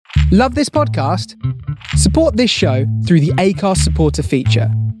Love this podcast? Support this show through the Acast supporter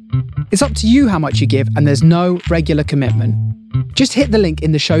feature. It's up to you how much you give, and there's no regular commitment. Just hit the link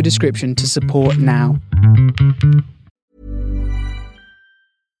in the show description to support now.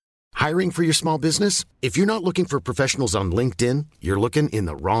 Hiring for your small business? If you're not looking for professionals on LinkedIn, you're looking in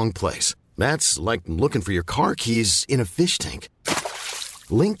the wrong place. That's like looking for your car keys in a fish tank.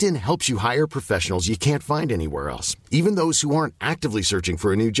 LinkedIn helps you hire professionals you can't find anywhere else, even those who aren't actively searching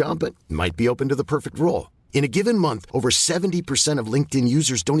for a new job but might be open to the perfect role. In a given month, over 70% of LinkedIn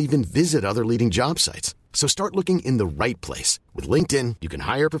users don't even visit other leading job sites. So start looking in the right place. With LinkedIn, you can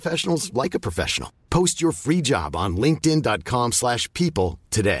hire professionals like a professional. Post your free job on linkedin.com/people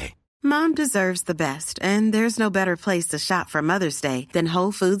today. Mom deserves the best, and there's no better place to shop for Mother's Day than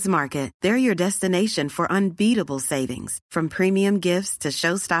Whole Foods Market. They're your destination for unbeatable savings, from premium gifts to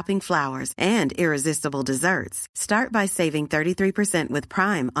show-stopping flowers and irresistible desserts. Start by saving 33% with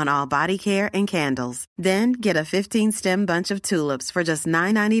Prime on all body care and candles. Then get a 15-stem bunch of tulips for just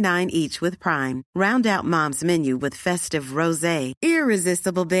 $9.99 each with Prime. Round out Mom's menu with festive rosé,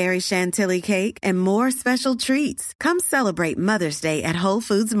 irresistible berry chantilly cake, and more special treats. Come celebrate Mother's Day at Whole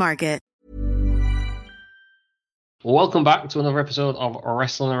Foods Market. Welcome back to another episode of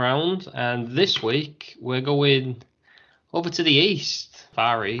Wrestling Around, and this week we're going over to the east,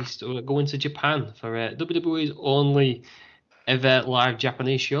 far east. We're going to Japan for WWE's only ever live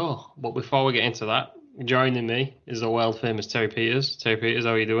Japanese show. But before we get into that, joining me is the world famous Terry Peters. Terry Peters,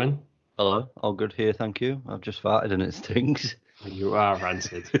 how are you doing? Hello, all good here, thank you. I've just farted and it stinks. You are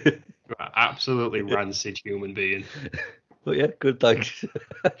rancid. You are absolutely rancid human being. But yeah, good, thanks.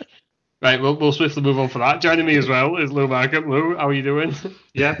 Right, we'll swiftly move on for that. Joining me as well is Lou Markham. Lou, how are you doing?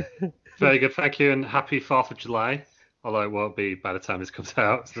 Yeah, very good, thank you, and happy 4th of July. Although it won't be by the time this comes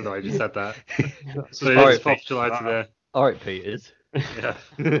out, so I just said that. So it is 4th of July today. All right, Peters. Yeah.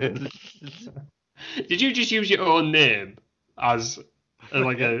 Did you just use your own name as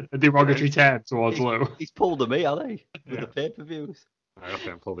like a derogatory term towards Lou? He's pulled at me, hasn't he? With the pay-per-views. I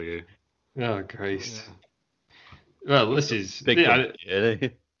think I'm pulling you. Oh, Christ. Yeah. Well, this is... Big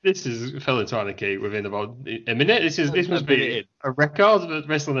This is fell into anarchy within about a minute. This must be a record of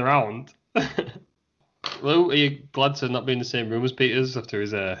Wrestling Around. Lou, are you glad to not be in the same room as Peters after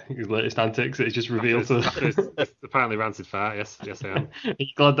his latest antics that he's just revealed? It's apparently rancid fart. Yes, I am. Are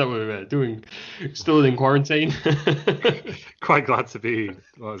you glad that we're still in quarantine? Quite glad to be,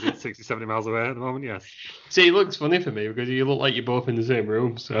 60, 70 miles away at the moment, yes. See, it looks funny for me because you look like you're both in the same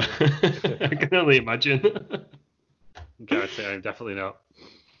room, so I can only imagine. Guarantee I'm definitely not.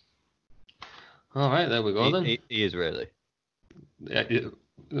 All right, there we go then. He is really. Yeah,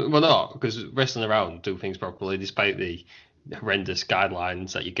 well, no, because Wrestling Around do things properly, despite the horrendous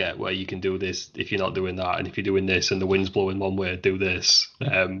guidelines that you get, where you can do this if you're not doing that, and if you're doing this and the wind's blowing one way, do this. You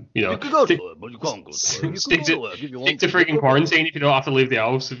know, you can go to work, but you can't go to work. Stick to freaking quarantine if you don't have to leave the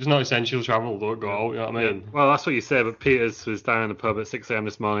house. If it's not essential travel, don't go out. You know what I mean? Well, that's what you say. But Peters was down in the pub at 6 a.m.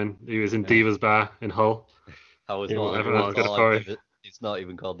 this morning. He was in Divas Bar in Hull. It's not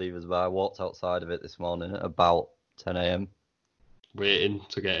even called Divas Bar. I walked outside of it this morning at about 10 a.m. Waiting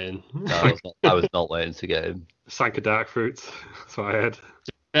to get in. No, I was not waiting to get in. Sank of dark fruits. That's what I had.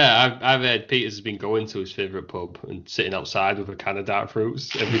 Yeah, I've heard Peters has been going to his favourite pub and sitting outside with a can of dark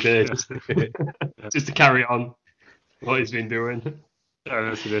fruits every day just to carry on what he's been doing.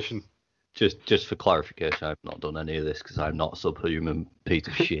 That's tradition. Just for clarification, I've not done any of this because I'm not a subhuman piece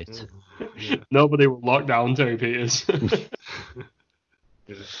of shit. Nobody will lock down Terry Peters.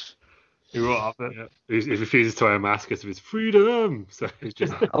 Yeah. He won't have it. Yeah. He refuses to wear a mask because of his freedom. So he's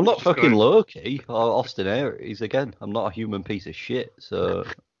just. I'm not fucking Loki or Austin Aries again. I'm not a human piece of shit. So.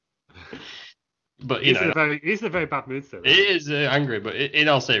 But he's in a very bad mood still. He is angry, but in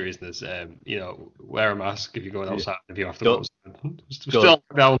all seriousness, wear a mask if you're going outside. If you have to go outside, still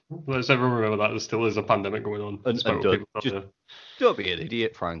down. Let's everyone remember that there still is a pandemic going on. And don't be an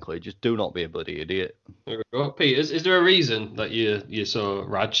idiot, frankly. Just do not be a bloody idiot. There we go. Pete, is there a reason that you're so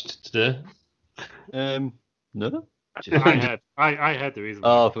raged today? No. I had the reason.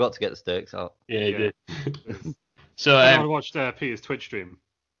 Oh, I forgot to get the steaks out. Yeah, you did. So I watched Peter's Twitch stream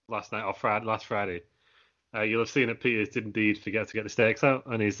last night or last Friday. You'll have seen that Peters did indeed forget to get the steaks out,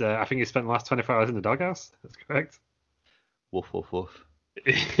 and I think he spent the last 24 hours in the doghouse. That's correct. Woof, woof, woof.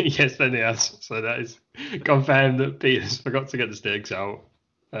 Yes, then he has. So that is confirmed that Peters forgot to get the steaks out.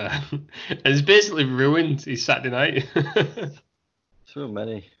 And it's basically ruined his Saturday night. It's ruined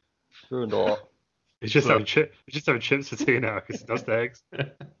many. It's ruined a lot. He's just having chips for tea now because he does steaks.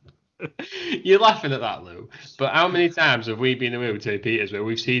 You're laughing at that, Lou. But how many times have we been away with Terry Peters where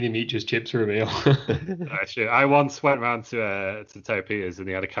we've seen him eat just chips for a meal? Actually, I once went round to Terry Peters and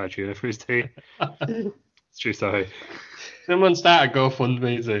he had a can of tuna for his tea. It's true story. Someone start a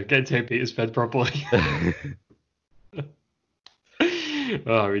GoFundMe to get Terry Peters fed properly.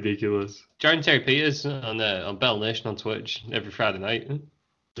 Oh, ridiculous. Join Terry Peters on Bell Nation on Twitch every Friday night.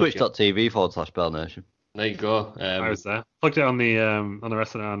 Twitch.tv/BellNation. There you go. I was there. Plugged it on the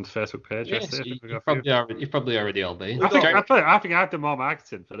Wrestling Around Facebook page yesterday. You've probably already all been. I think I've done more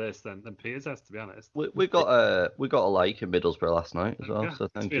marketing for this than Peters has, to be honest. We got a like in Middlesbrough last night as well, so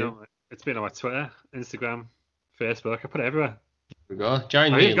thank you. It's been on my Twitter, Instagram, Facebook. I put it everywhere. There we go.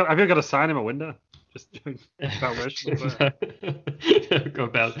 Join me. I've even got a sign in my window. Just join Bell Nation. Go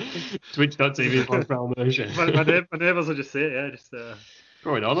Bell. Twitch.tv/Bell Nation. My neighbours will just see it, yeah. Just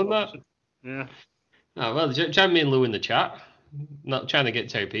going on that. Yeah. Oh, well, join me and Lou in the chat. Not trying to get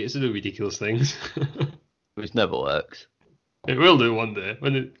Terry Peters to do ridiculous things. Which never works. It will do one day.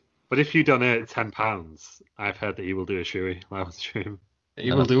 But if you donate £10, I've heard that he will do a shoey live on stream.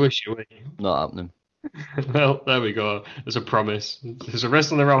 He will do a shoey. Not happening. Well, there we go. There's a promise. There's a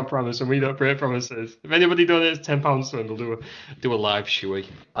Wrestling Around promise, and we don't break promises. If anybody donates £10 to him, they'll do a live shoey.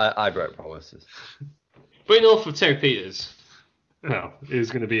 I break promises. But enough of Terry Peters. Well,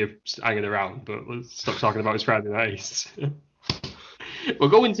 he's going to be hanging around, but let's stop talking about his Friday nights. We're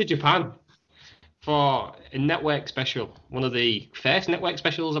going to Japan for a network special. One of the first network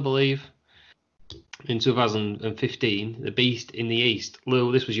specials, I believe, in 2015. The Beast in the East.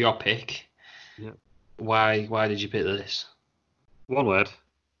 Lou, this was your pick. Yeah. Why did you pick this? One word.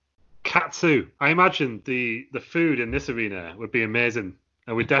 Katsu. I imagine the food in this arena would be amazing,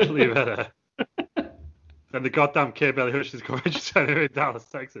 and we'd definitely be better than the goddamn K-Belly Hutchins Convention Center in Dallas,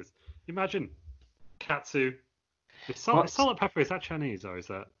 Texas. Imagine Katsu. Salt and pepper, is that Chinese or is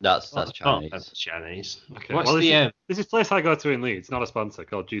that? That's Chinese. That's Chinese. Okay. What's this is a place I go to in Leeds, not a sponsor,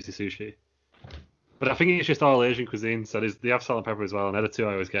 called Juicy Sushi. But I think it's just all Asian cuisine, so they have salt and pepper as well, and the other two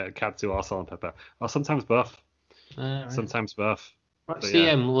I always get katsu or salt and pepper. Or sometimes both. Right. Sometimes both. What's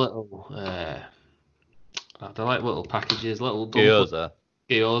the little... they're like little packages, little... Gyoza.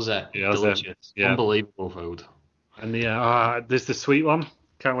 Delicious. Yeah. Unbelievable food. And there's the sweet one. Can't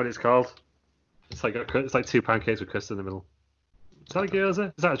remember what it's called. It's like two pancakes with custard in the middle. Is that a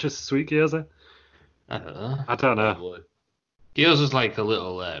gyoza? Is that just sweet gyoza? I don't know. Probably. Gyoza's like a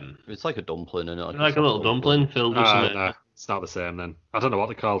little... it's like a dumpling, isn't it? Like a little dumpling filled with something. No, it's not the same then. I don't know what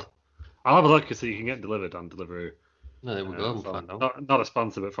they're called. I'll have a look so you can get delivered on Deliveroo. No, there we go. We'll find out. Not a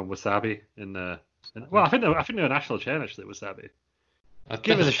sponsor, but from Wasabi. Well, I think they're a national chain, actually, Wasabi.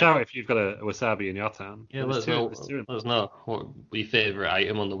 Give us a shout if you've got a wasabi in your town. Yeah, let us know what your favourite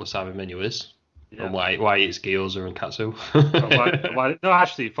item on the wasabi menu is. Yeah. And why it's gyoza and katsu. No,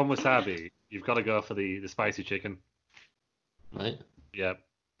 actually, from wasabi, you've got to go for the spicy chicken. Right. Yeah,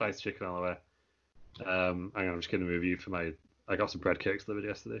 spicy chicken all the way. Hang on, I'm just getting a review for I got some bread cakes delivered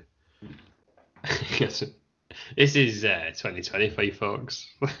yesterday. Yes. This is 2020 for you folks.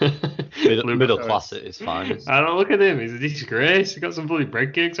 Middle class it is fine. I don't look at him. He's a disgrace. He got some bloody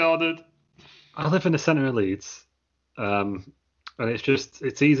bread cakes ordered. I live in the centre of Leeds, and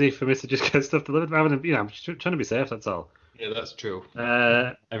it's easy for me to just get stuff delivered. I'm just trying to be safe. That's all. Yeah, that's true.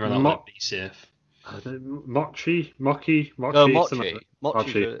 Everyone might be safe. Mochi. No,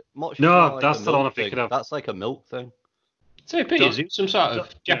 mochi. No, that's the one I'm thinking of. That's like a milk thing. So, Pete, is he some sort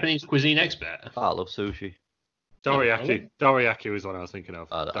of Japanese cuisine expert? I love sushi. Doriyaki was what I was thinking of.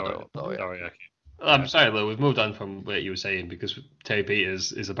 Doriyaki. I'm sorry, Lou, we've moved on from what you were saying because Terry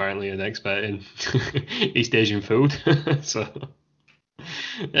Peters is apparently an expert in East Asian food. So,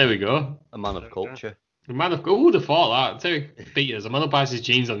 there we go. A man of culture. A man of... Who would have thought that? Terry Peters, a man who buys his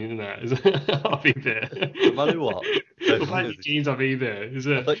jeans on the internet. Off eBay. A man who what? Who buys his jeans off eBay.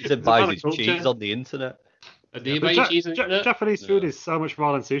 I thought you said buys his cheese on the internet. Do you buy your cheese on the internet? Japanese food is so much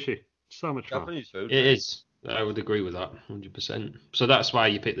more than sushi. So much more. Japanese food. It is. I would agree with that, 100%. So that's why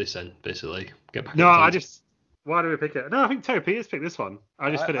you picked this then, basically. Get back. Why do we pick it? No, I think Terry Peters picked this one.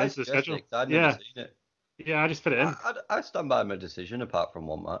 I just fit it into the schedule. I'd never seen it. Yeah, I just fit it in. I stand by my decision apart from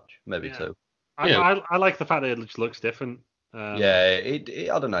one match, maybe two. I like the fact that it just looks different. It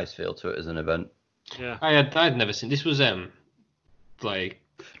had a nice feel to it as an event. Yeah. I'd never seen. This was like.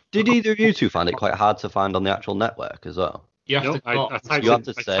 Did either of you two find it quite hard to find on the actual network as well? You have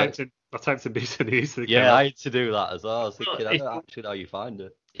to. I typed in Beast in the East. Yeah, I had to do that as well. I was thinking, I don't know actually how you find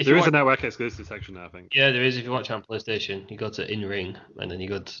it. There is a network exclusive section now, I think. Yeah, there is. If you watch on PlayStation, you go to In Ring, and then you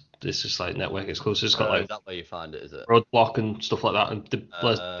go to this is like network exclusive. It's got like is that where you find it? Is it Roadblock and stuff like that, and the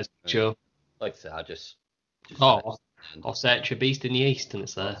PlayStation show. Like I said, I just or search a Beast in the East, and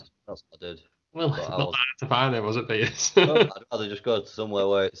it's there. That's what I did. Well, But I not was- hard to find it, was it, Piers? Well, I'd rather just go to somewhere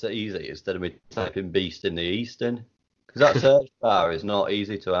where it's easy instead of me typing Beast in the Eastern. Because that search bar is not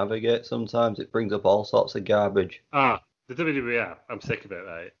easy to navigate sometimes. It brings up all sorts of garbage. The WWE app. I'm sick of it,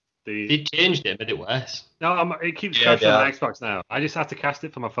 right? They changed it, made it worse. No, it keeps Yeah, crashing on yeah. my Xbox now. I just have to cast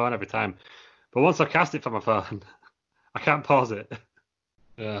it from my phone every time. But once I cast it from my phone, I can't pause it.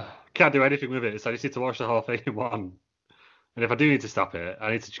 Yeah. Can't do anything with it. So I just need to watch the whole thing in one. And if I do need to stop it,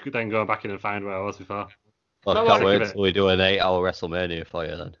 I need to then go back in and find where I was before. I No, can't I- wait till we do an 8-hour WrestleMania for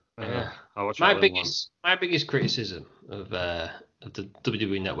you then. I'll watch My all in one. biggest criticism of the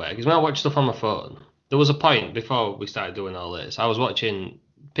WWE Network is when I watch stuff on my phone. There was a point before we started doing all this. I was watching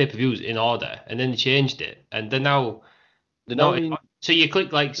pay-per-views in order, and then they changed it, and then now. They're No, not in, so you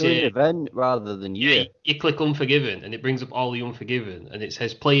click like doing say event rather than year. you click Unforgiven, and it brings up all the Unforgiven, and it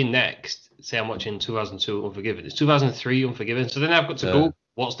says playing next. Say I'm watching 2002 Unforgiven. It's 2003 Unforgiven. So then I've got to go.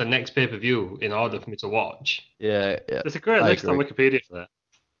 What's the next pay-per-view in order for me to watch? Yeah. There's a great I list on agree. Wikipedia for that.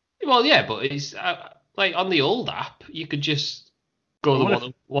 Well, yeah, but it's like on the old app, you could just go the What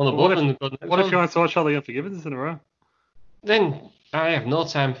one what above if- and go the next What if one. you want to watch all the Unforgivens in a row? Then I have no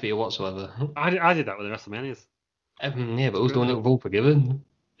time for you whatsoever. I did that with the WrestleManias. Yeah, but who's doing it with Unforgiven?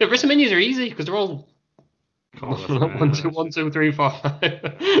 Yeah, WrestleManias are easy because they're all Call it WrestleMania, 1, 2, 1, 2, 3, 4, 5.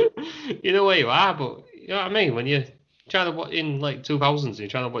 You know where you are, but you know what I mean? When you're trying to watch in like 2000s, you're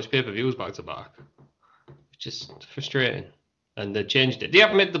trying to watch pay-per-views back to back. It's just frustrating. And they changed it. They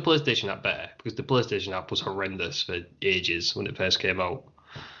haven't made the PlayStation app better because the PlayStation app was horrendous for ages when it first came out.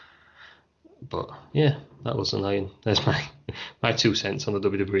 But yeah, that was annoying. There's my 2 cents on the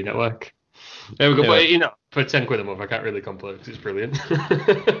WWE Network. There we go. Anyway. But you know, for 10 quid a month, I can't really complain because it's brilliant.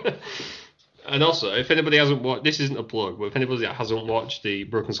 And also, if anybody hasn't watched, this isn't a plug, but if anybody hasn't watched the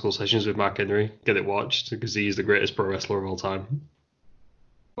Broken Skull sessions with Mark Henry, get it watched because he is the greatest pro wrestler of all time.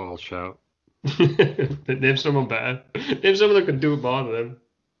 Ball shout. Name someone better. Name someone that can do it more than him.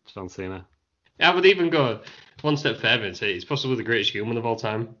 John Cena. I would even go one step further and say he's possibly the greatest human of all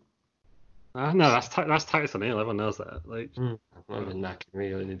time. No, that's Titus O'Neil. Everyone knows that. Like, Not even Mark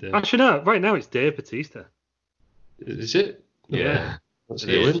Henry any day. actually, no. Right now, it's Dave Bautista. Is it? Yeah. What's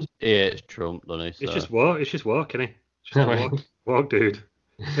He he doing? hates, he hates Trump, doesn't he? It's So- just walk. It's just walk, isn't he? Just a Right. walk, dude.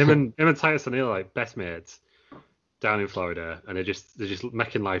 Him and Titus O'Neil are like best mates down in Florida, and they're just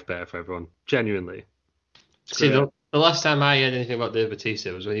making life better for everyone. Genuinely. It's See, great. the last time I heard anything about Dave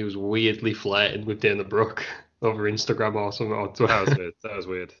Bautista was when he was weirdly flirting with Dana Brooke over Instagram or something. Or Twitter. That was weird. That was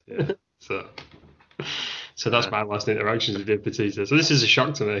weird. Yeah. So that's my last interactions with Dave Bautista. So this is a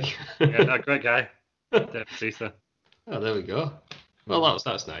shock to me. Yeah, that great guy. Dave Bautista. Oh, there we go. Well,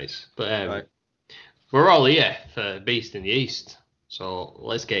 that's nice. But Right. we're all here for Beast in the East. So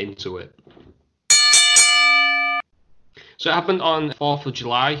let's get into it. So it happened on 4th of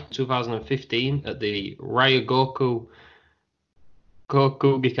July 2015 at the Ryogoku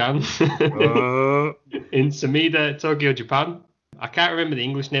Kokugikan Oh, in Sumida, Tokyo, Japan. I can't remember the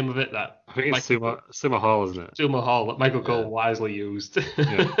English name of it. That I think it's Sumo Hall, isn't it? Sumo Hall that Michael Cole wisely used.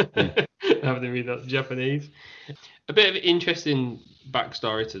 Yeah. Having to read that Japanese. A bit of an interesting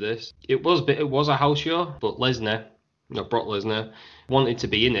backstory to this. It was a house show, but Brock Lesnar, wanted to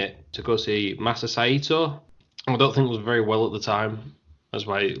be in it to go see Masa Saito. I don't think it was very well at the time. That's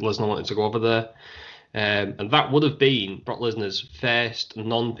why Lesnar wanted to go over there. And that would have been Brock Lesnar's first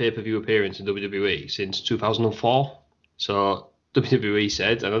non-pay-per-view appearance in WWE since 2004. So WWE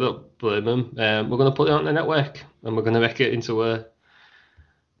said, and I don't blame them, we're going to put it on the network and we're going to make it into a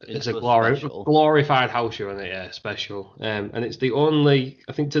special. glorified house show on it, yeah, special. And it's the only,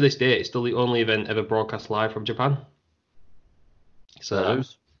 I think to this day, it's still the only event ever broadcast live from Japan. So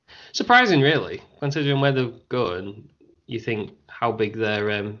surprising, really, considering where they're going. You think how big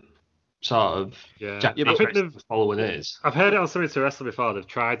their sort of Yeah. Japanese I think wrestling following is. I've heard it on Something to Wrestle before. They've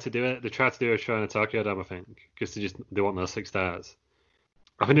tried to do it. They tried to do a show in a Tokyo Dome, I think, because they want those 6 stars.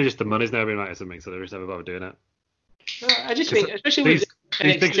 I think the money's never been right or something, so they're just never bothered doing it. I just think, especially with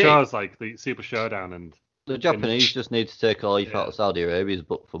These big NXT, shows like the Super Showdown and The Japanese just need to take a leaf Yeah. out of Saudi Arabia's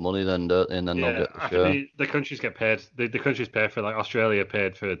book for money, then, don't they? And then they'll get the I show. think the countries get paid. The countries pay for, like Australia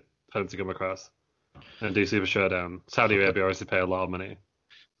paid for them to come across and do Super Showdown. Saudi Arabia obviously pay a lot of money.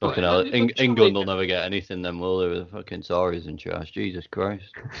 Fucking hell. England will never get anything then, will they, with the fucking Tories in charge? Jesus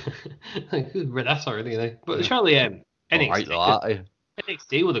Christ. that's already there. But surely Right, though, aren't they?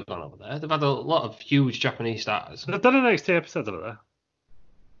 NXT would have gone over there. They've had a lot of huge Japanese stars. They've done an NXT episode of it there.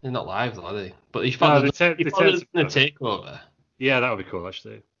 They're not live though, are they? But if No, they they done a take- takeover, Yeah, that would be cool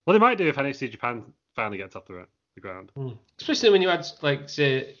actually. Well, they might do if NXT Japan finally gets off the ground. especially when you had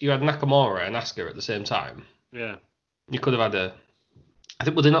say you had Nakamura and Asuka at the same time, Yeah. you could have had I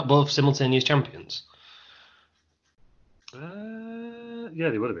think were they not both simultaneous champions? Yeah,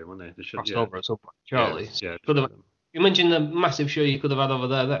 they would have been, wouldn't they? They should. Crossed Yeah. over at some point, surely. Yeah. Could have. You mentioned the massive show you could have had over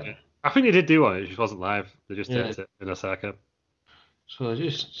there then. Yeah. I think they did do one. It just wasn't live. They just Yeah. did it in Osaka. So it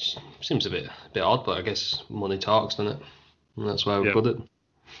just seems a bit odd, but I guess money talks, doesn't it? And that's why we Yeah. put it.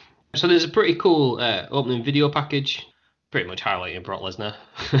 So there's a pretty cool opening video package, pretty much highlighting Brock Lesnar.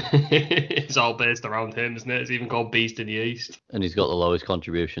 It's all based around him, isn't it? It's even called Beast in the East. And he's got the lowest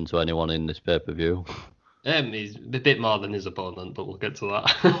contribution to anyone in this pay-per-view. He's a bit more than his opponent, but we'll get to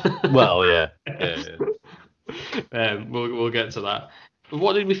that. Well, yeah. We'll get to that. But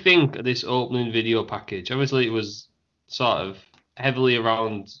what did we think of this opening video package? Obviously, it was sort of heavily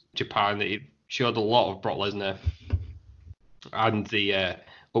around Japan. It showed a lot of Brock Lesnar and the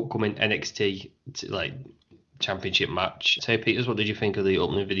upcoming NXT championship match. Say, Peters, what did you think of the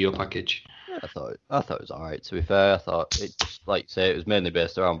opening video package? I thought it was alright, to be fair. I thought it was mainly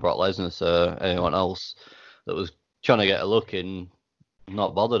based around Brock Lesnar, so anyone else that was trying to get a look in,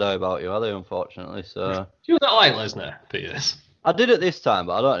 not bothered about you, are they, unfortunately? So Do you not like Lesnar, Peters? I did it this time,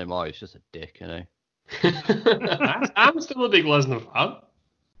 but I don't anymore. He's just a dick, isn't he? I'm still a big Lesnar fan.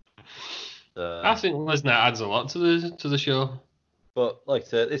 I think Lesnar adds a lot to the show. But like I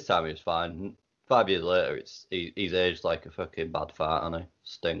said, this time he was fine. 5 years later, he's aged like a fucking bad fart, and he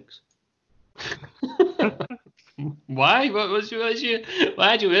stinks. Why? Why'd you hate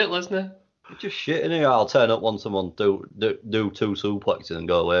Lesnar? Just shit in here. I'll turn up once a month, do 2 suplexes and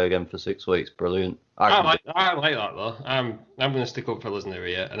go away again for 6 weeks. Brilliant. I like that though. I'm going to stick up for Lesnar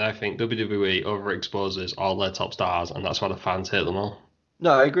here, and I think WWE overexposes all their top stars, and that's why the fans hate them all.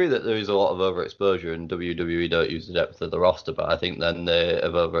 No, I agree that there is a lot of overexposure, and WWE don't use the depth of the roster, but I think then they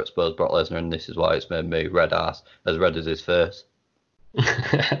have overexposed Brock Lesnar, and this is why it's made me red ass, as red as his face.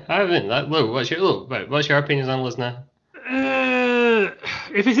 I think that. Look, what's your opinions on Lesnar?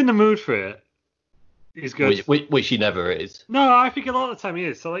 If he's in the mood for it, he's good. Which he never is. No, I think a lot of the time he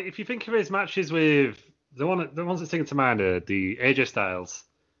is. So, like, if you think of his matches with the ones that sing to mind are the AJ Styles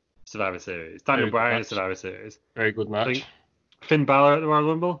Survivor Series, Daniel Bryan Survivor Series, Very good match. Finn Balor at the Royal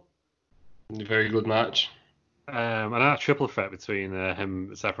Rumble, Very good match. and that triple threat between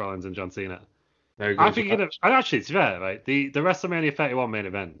him, Seth Rollins, and John Cena. Very good. I think actually, it's fair, right? The WrestleMania 31 main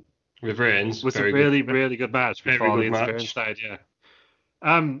event with Reigns was a really good match before the interference started. Yeah.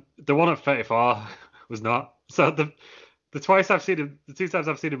 The one at 34 was not. So the 2 times I've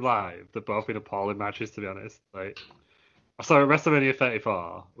seen him live, they've both been appalling matches, to be honest. Like, I saw WrestleMania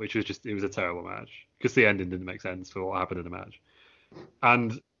 34, which was it was a terrible match because the ending didn't make sense for what happened in the match,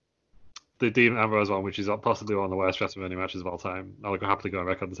 and the Dean Ambrose one, which is possibly one of the worst WrestleMania matches of all time. I'll happily go on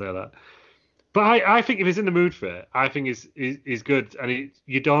record and say that. But I think if he's in the mood for it, I think he's good, and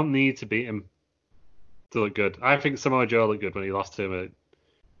you don't need to beat him to look good. I think Samoa Joe looked good when he lost to him at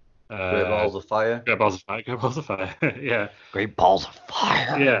Great Balls of Fire. Great Balls of Fire. Yeah. Great Balls of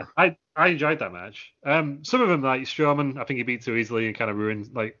Fire. Yeah, I enjoyed that match. Some of them, like Strowman, I think he beat too easily and kind of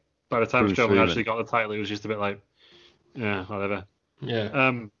ruined. Like by the time Strowman actually got the title, it was just a bit like, yeah, whatever.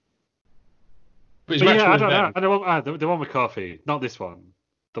 Yeah. But yeah, I don't know. The one with Kofi, not this one.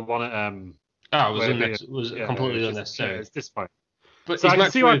 The one at it was completely unnecessary. It's disappointing. But so I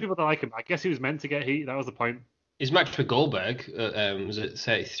can see why people don't like him. I guess he was meant to get heat. That was the point. His match with Goldberg, was it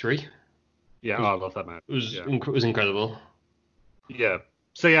 33? Yeah, I love that match. It was incredible. Yeah.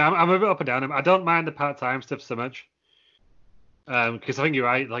 So yeah, I'm a bit up and down. I don't mind the part-time stuff so much. Because I think you're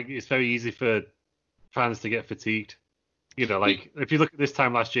right. Like, it's very easy for fans to get fatigued. You know, like if you look at this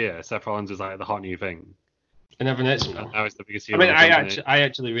time last year, Seth Rollins was like the hot new thing. And everyone hates him now. Now it's the biggest hero. I mean, I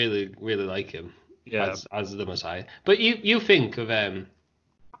actually really, really like him. Yeah. As the Messiah. But you think of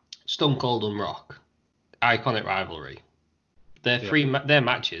Stone Cold and Rock, iconic rivalry. Their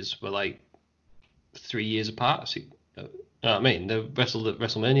matches were like 3 years apart. You know what I mean? They wrestled at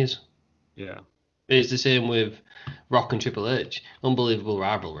WrestleManias. Yeah. It's the same with Rock and Triple H. Unbelievable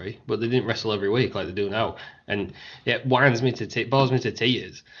rivalry, but they didn't wrestle every week like they do now. And it bores me to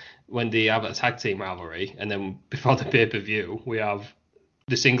tears when they have a tag team rivalry, and then before the pay-per-view, we have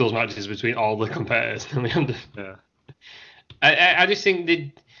the singles matches between all the competitors. I just think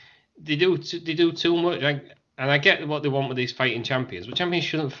they do too much. And I get what they want with these fighting champions, but champions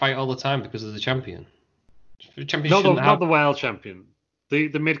shouldn't fight all the time because of the champion. Not the world champion. The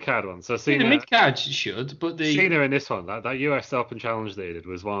mid-card one. So Cena, the mid-card should, but Cena in this one, that US Open challenge they did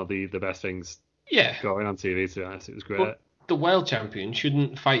was one of the best things going on TV, to be honest. It was great. But the world champion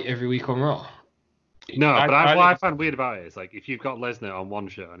shouldn't fight every week on Raw. No, what I find weird about it is, like, if you've got Lesnar on one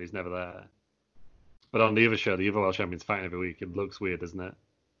show and he's never there, but on the other show, the other world champion's fighting every week, it looks weird, doesn't it?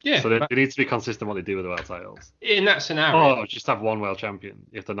 Yeah. So they need to be consistent what they do with the world titles. In that scenario. Oh, just have one world champion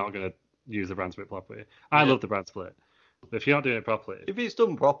if they're not going to use the brand split properly. I love the brand split. But if you're not doing it properly... If it's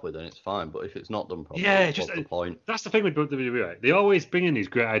done properly, then it's fine. But if it's not done properly, what's the point? That's the thing with WWE, right? They always bring in these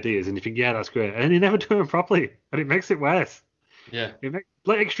great ideas and you think, yeah, that's great. And they never do them properly. And it makes it worse. Yeah.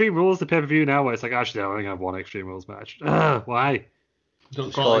 Like Extreme Rules, the pay-per-view now, where it's like, actually, I only have one Extreme Rules match. Why?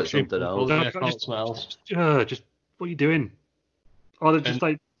 Don't call it something else. Just what are you doing? Or they're just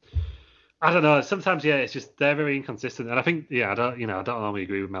like, I don't know. Sometimes, it's just they're very inconsistent. And I think, I don't normally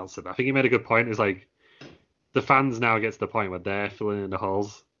agree with Meltzer. I think he made a good point. It's like the fans now get to the point where they're filling in the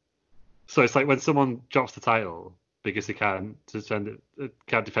holes. So it's like when someone drops the title because they can't defend it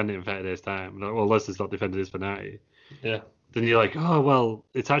in 30 days' time. Like, well, Lesnar's not defended his for 90. Yeah. Then you're like, oh, well,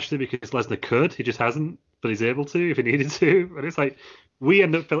 it's actually because Lesnar could. He just hasn't, but he's able to if he needed to. And it's like, we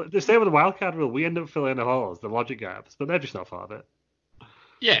end up filling, the same with the wildcard rule, we end up filling the holes, the logic gaps, but they're just not part of it.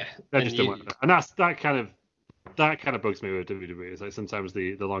 Yeah. They're just doing it. And that kind of bugs me with WWE. It's like sometimes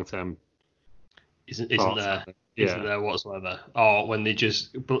the long term isn't there whatsoever. Or when they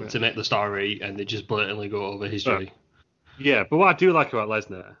just to make the story and they just blatantly go over history. Yeah, but what I do like about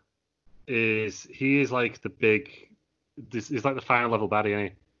Lesnar is he is like he's like the final level baddie,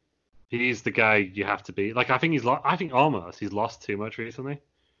 ain't he? He's the guy you have to beat. Like I think he's lost too much recently.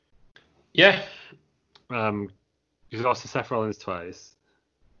 Yeah. He's lost to Seth Rollins twice.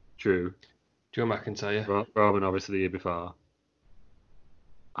 Drew McIntyre. Roman obviously the year before.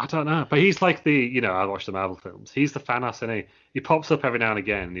 I don't know, but he's like I watch the Marvel films. He's the Thanos, isn't he? He pops up every now and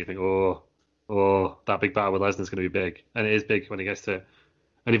again, and you think, oh, that big battle with Lesnar's going to be big, and it is big when he gets to,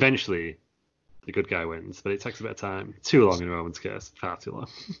 and eventually, the good guy wins, but it takes a bit of time. Too long in Roman's case, far too long.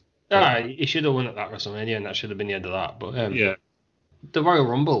 He should have won at that WrestleMania, and that should have been the end of that. But the Royal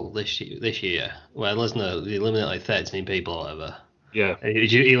Rumble this year, where Lesnar eliminated like 13 people or whatever. Yeah,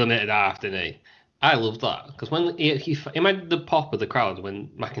 he eliminated half, didn't he? I loved that because when he made the pop of the crowd when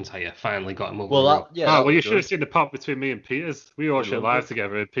McIntyre finally got him over. Well, you should have seen the pop between me and Peters. We watched it live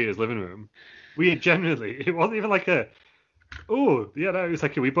together in Peters' living room. We genuinely, it wasn't even like it was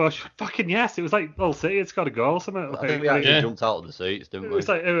like we both fucking yes. It was like Hull City, it's got a goal or something. I think we actually jumped out of the seats, didn't we? It was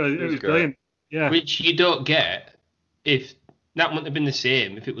like it was brilliant. Yeah, which you don't get if that wouldn't have been the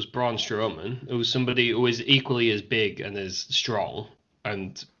same if it was Braun Strowman, who was somebody who is equally as big and as strong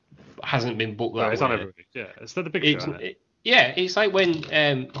and hasn't been booked that way. It's on every week. Yeah, it's the big show. It's like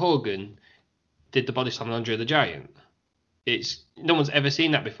when Hogan did the body slam on Andre the Giant. No one's ever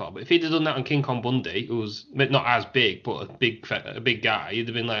seen that before. But if he'd have done that on King Kong Bundy, who was not as big but a big guy, you'd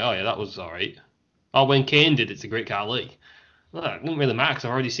have been like, oh yeah, that was all right. Or when Kane did it to Great Khali, well, it doesn't really matter because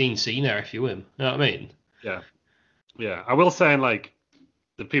I've already seen Cena if you win. You know what I mean? Yeah. I will say, like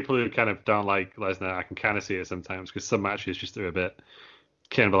the people who kind of don't like Lesnar, I can kind of see it sometimes because some matches just do a bit.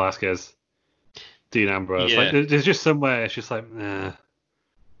 Cain Velasquez, Dean Ambrose. Like, there's just somewhere it's just like,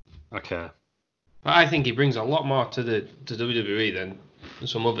 okay. But I think he brings a lot more to WWE than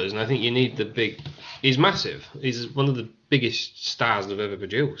some others, and I think you need the big. He's massive. He's one of the biggest stars they've ever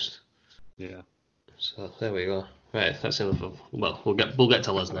produced. Yeah. So there we go. Right, that's enough of. Well, we'll get to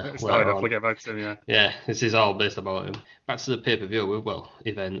Lesnar. We'll get back to him. Yeah. Yeah, this is all based about him. Back to the pay-per-view.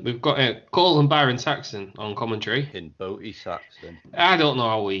 Event. We've got Cole and Byron Saxton on commentary. In Boaty Saxton. I don't know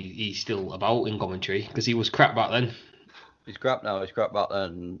how he's still about in commentary because he was crap back then. He's crap now. He's crap back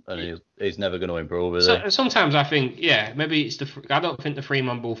then, and he's never going to improve. Is he? Sometimes I think, maybe it's I don't think the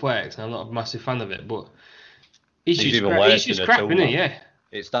three-man booth works. I'm not a massive fan of it, but he's just crap, isn't he? Yeah.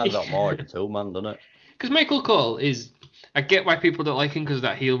 It stands out more in a two-man, doesn't it? Because Michael Cole is, I get why people don't like him because of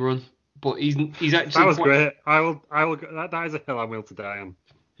that heel run, but he's actually. That was great. I will. That is a hill I'm willing to die on.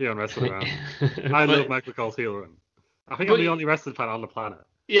 Here on Wrestling Around. I love Michael Cole's heel run. I think I'm the only wrestling fan on the planet.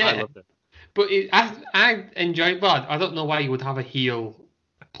 Yeah. I loved it. But I enjoy. Well, I don't know why you would have a heel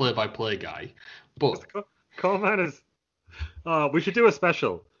play-by-play guy, but Coleman is. We should do a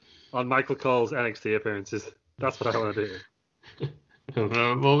special on Michael Cole's NXT appearances. That's what I want to do.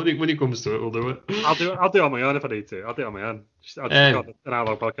 Well, when it comes to it, we'll do it. I'll do it on my own if I need to. I'll do it on my own. I'll just got an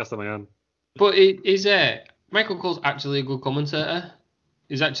hour-long podcast on my own. But Michael Cole's actually a good commentator.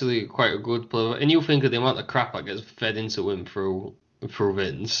 He's actually quite a good player. And you'll think of the amount of crap that gets fed into him through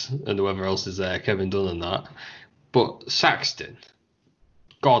Vince and whoever else is there, Kevin Dunn and that. But Saxton,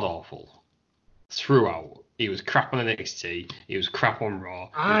 god-awful. Throughout. He was crap on NXT. He was crap on Raw.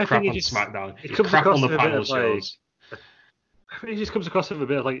 He was crap on SmackDown. He was crap on the panel shows. I think he just comes across with a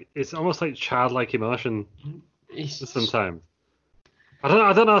bit of like it's almost like childlike emotion sometimes. I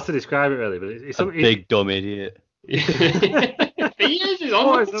don't know how to describe it really, but it's a big dumb idiot. He is. He's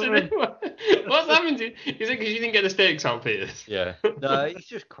almost What's happened to you? Is it because you didn't get the stakes out, Peters? Yeah. No, he's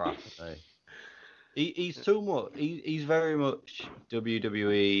just crap. He's too much. He's very much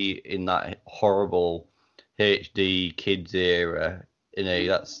WWE in that horrible HD kids era. You know,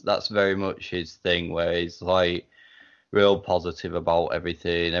 that's very much his thing, where he's like real positive about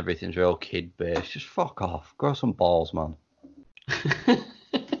everything. Everything's real kid based. Just fuck off. Grow some balls, man.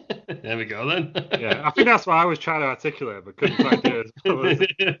 There we go then. Yeah, I think that's what I was trying to articulate, but couldn't quite do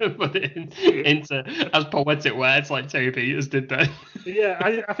it. Put it into as poetic words like Terry Peters did then.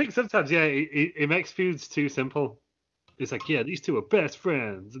 Yeah, I think sometimes, it makes feuds too simple. It's like, yeah, these two are best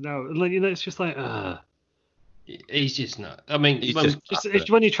friends. And now, it's just like, He's just not. I mean, it's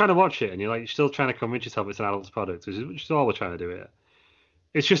when you're trying to watch it and you're still trying to convince yourself it's an adult's product, which is all we're trying to do here.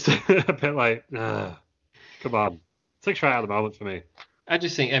 It's just a bit like, come on. It's like try out the moment for me. I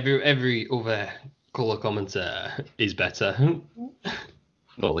just think every other colour commentator is better.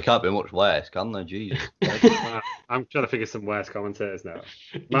 Well, they can't be much worse, can they? Jesus. I'm trying to figure some worse commentators now.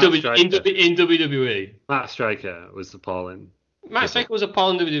 In WWE. Matt Striker was appalling. Matt Striker was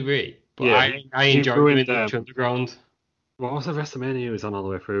appalling WWE, but Yeah, I he enjoyed ruined him in the Underground. What was the WrestleMania he was on all the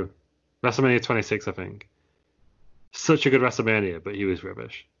way through? WrestleMania 26, I think. Such a good WrestleMania, but he was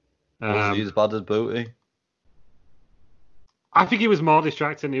rubbish. Was he as bad as Booty? I think he was more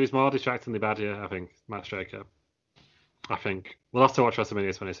distracting. He was more distractingly bad, I think, Matt Striker. I think. We'll have to watch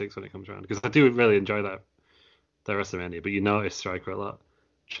WrestleMania 26 when it comes around, because I do really enjoy that WrestleMania, but you notice Striker a lot.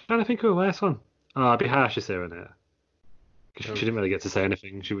 I'm trying to think of a worse one. Oh, it'd be harsh to say her there. Because she didn't really get to say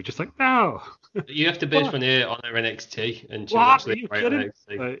anything. She was just like, no! You have to base on her NXT, and she What? was actually Are you great on kidding?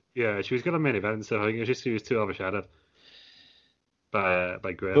 NXT. Yeah, she was good on main event, so I think it was just she was too overshadowed by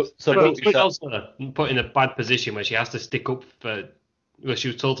Graves. But also put in a bad position where she has to stick up for. Well, she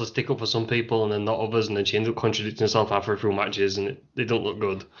was told to stick up for some people and then not others, and then she ended up contradicting herself halfway through matches, and they don't look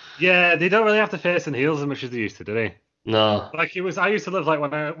good. Yeah, they don't really have to face in heels as much as they used to, do they? No. Like I used to live like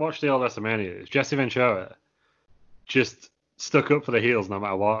when I watched the old WrestleMania, Jesse Ventura just stuck up for the heels no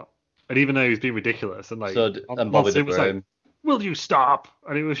matter what, and even though he was being ridiculous and like, and Bobby the Brain. Like, will you stop?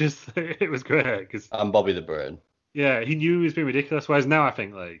 And it was just, it was great because. And Bobby the Brain. Yeah, he knew he was being ridiculous. Whereas now I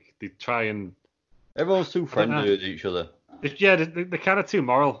think like they try and. Everyone's too friendly with each other. They're kind of too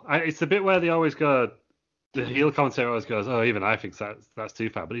moral. It's the bit where they always go. The heel commentator always goes, "Oh, even I think that's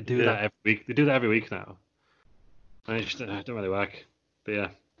too far." But they do that every week. They do that every week now. And it just don't really work. But yeah.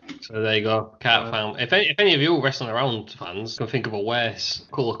 So there you go. Can't find. If any of you wrestling around fans can think of a worse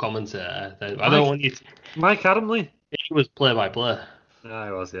colour commentator, then I don't want you to. Mike Adamle. He was play-by-play. Yeah,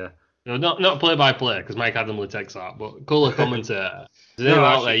 he was. Yeah. No, not play-by-play because Mike Adamle takes that, but colour commentator.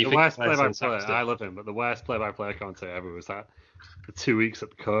 The worst play-by-play. I love him, but the worst play-by-play commentator ever was that the 2 weeks at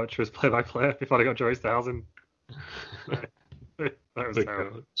the coach was play-by-play before they got Joey Styles in. That was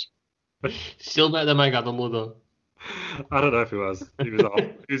terrible. Still better than Mike Adamle though. I don't know if he was. He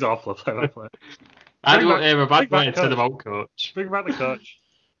was awful at play-by-play. I'd want to hear a bad guy instead of out coach. Bring back the coach.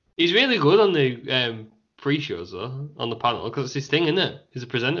 He's really good on the pre-shows though, on the panel, because it's his thing, isn't it? He's a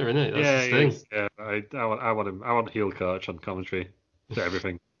presenter, isn't it? That's his thing. Is. Yeah, I want him. I want heel coach on commentary for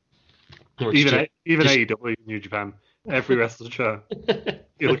everything. Even AEW, New Japan, every wrestling show,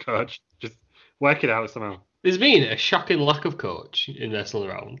 heel coach. Just work it out somehow. There's been a shocking lack of coach in wrestling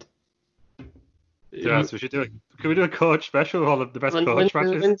around. Yeah, so we should do it. Can we do a coach special on the best coach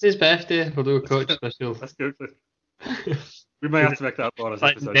matches? When's his birthday? We'll do a coach special. Let's do it. We may have to make that bonus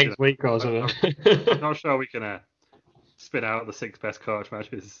like episode. Next week or something. I'm not sure we can spin out the 6 best coach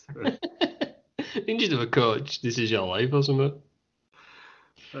matches. You can just do a coach. This is your life or something.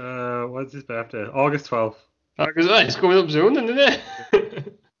 When's his birthday? August 12th. It's coming up soon, isn't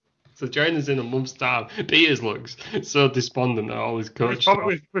it? So join us in a month's time. Peters looks so despondent at all his coach.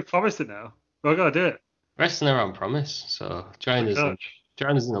 We've promised it now. We're going to do it. Wrestling around promise. So join us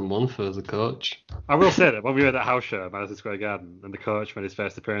in a month for the coach. I will say that when we were at that house show at Madison Square Garden and the coach made his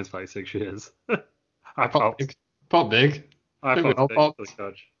first appearance for like 6 years, I popped. Pop big. I popped for the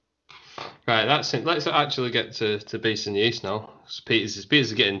coach. Right, that's it. Let's actually get to Beast in the East now. Peters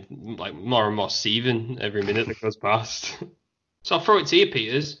is getting like more and more seething every minute that goes past. So I'll throw it to you,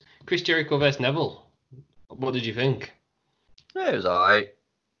 Peters. Chris Jericho versus Neville. What did you think? Yeah, it was alright.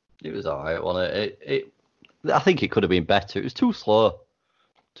 It was alright, wasn't it? I think it could have been better. It was too slow.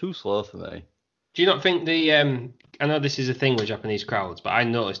 Too slow for me. Do you not think I know this is a thing with Japanese crowds, but I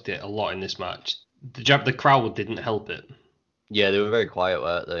noticed it a lot in this match. The crowd didn't help it. Yeah, they were very quiet,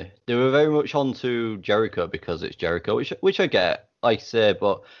 weren't they? They were very much onto Jericho because it's Jericho, which I get, like I say,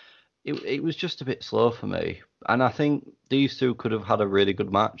 but it was just a bit slow for me. And I think these two could have had a really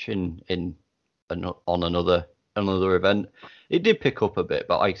good match on another another event. It did pick up a bit,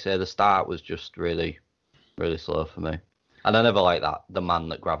 but like I say, the start was just really, really slow for me. And I never liked that, the man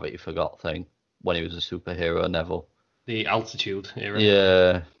that gravity forgot thing when he was a superhero, Neville. The altitude era.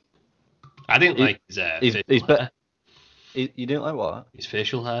 Yeah. I didn't like his facial hair. You didn't like what? His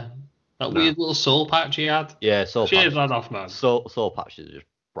facial hair. That weird little soul patch he had. Yeah, soul patch. Shave that off, man. Soul patches are just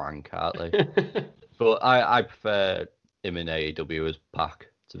rank, aren't they? But I prefer him in AEW as Pac,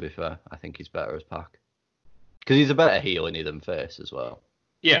 to be fair. I think he's better as Pac. Because he's a better heel in than face as well.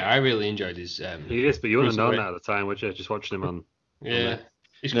 Yeah, I really enjoyed his... he is, but you wouldn't have known that at the time, would you? Just watching him on... Yeah.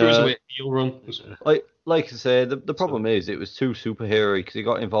 His cruiserweight heel run. Like I say, the problem is it was too superhero because he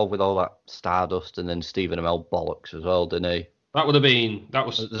got involved with all that Stardust and then Stephen Amell bollocks as well, didn't he? That was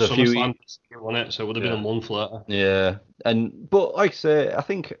SummerSlam, wasn't it? So it would have been a month later. Yeah, but like I say, I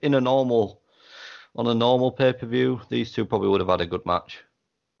think on a normal pay-per-view, these two probably would have had a good match.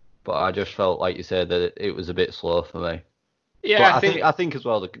 But I just felt, like you said, that it was a bit slow for me. Yeah, but I think as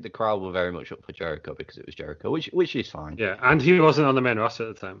well the crowd were very much up for Jericho because it was Jericho, which is fine. Yeah, and he wasn't on the main roster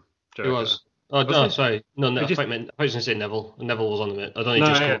at the time. Jericho. He was. Oh, no, sorry. No, I was going to say Neville. Neville was on the main. I don't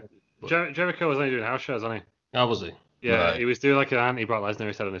know. Jericho was only doing house shows, wasn't he? How was he? Yeah, Right. He was doing like an anti-Brock Lesnar,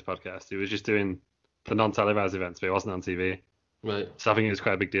 he said on his podcast. He was just doing the non-televised events, but he wasn't on TV. Right. So I think it was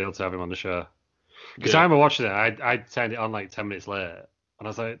quite a big deal to have him on the show. Because I remember watching it, I turned it on like 10 minutes later, and I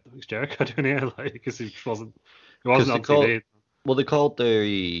was like, what's Jericho doing here? Like, because he wasn't on TV. Well, they called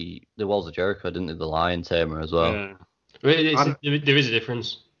the Walls of Jericho, didn't they? The Lion Tamer as well. Yeah. There is a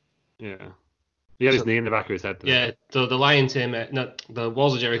difference. Yeah. He had his knee in the back of his head. Yeah, so the Lion Tamer, the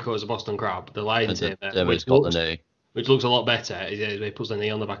Walls of Jericho is a Boston Crab. The Lion Tamer, which looks a lot better, is he puts the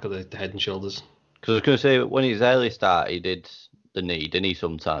knee on the back of the head and shoulders. Because I was going to say, when his early start, he did the knee, didn't he,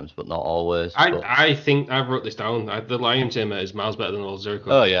 sometimes, but not always. I think, I wrote this down, the Lion Tamer is miles better than the Walls of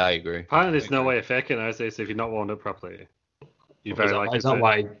Jericho. Oh, yeah, I agree. Apparently there's no way of faking it, so if you're not warmed up properly, you're very likely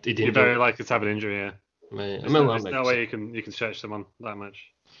to have an injury, yeah. Right. There's no way you can stretch someone that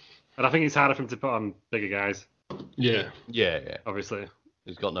much. And I think it's harder for him to put on bigger guys. Yeah. Yeah. Obviously.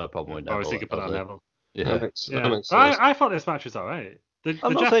 He's got no problem with Neville. Obviously, he could put on Neville. Yeah. That makes sense. I thought this match was alright.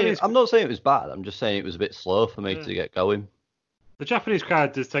 I'm not saying it was bad. I'm just saying it was a bit slow for me to get going. The Japanese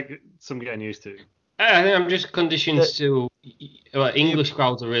crowd does take some getting used to. I think I'm just conditioned to... English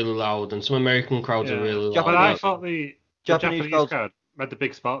crowds are really loud and some American crowds are really loud. But I thought the Japanese crowd made the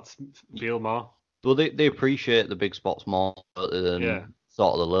big spots feel more. Well, they appreciate the big spots more than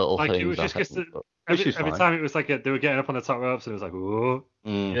sort of the little things. It was just because every time it was like they were getting up on the top ropes and it was like, whoa.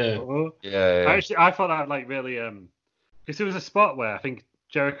 Yeah. I thought that like really because there was a spot where I think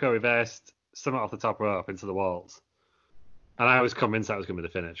Jericho reversed someone off the top rope into the walls, and I was convinced that was going to be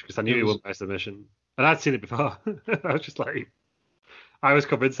the finish because I knew he won by submission, and I'd seen it before. I was just like, I was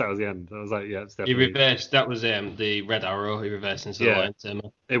convinced that was the end. I was like, yeah, it's definitely. He reversed. That was the Red Arrow. He reversed into the Lion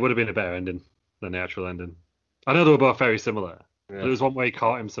Tamer. It would have been a better ending than the actual ending. I know they were both very similar. Yeah. There was one where he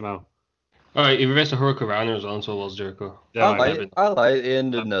caught him somehow. All right, he reversed a Hurricane Rana as well, and so was Jericho. Yeah, I like the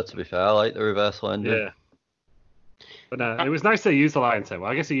ending, though, to be fair. I like the reversal ending. Yeah. But no, it was nice they used the Lion Tamer.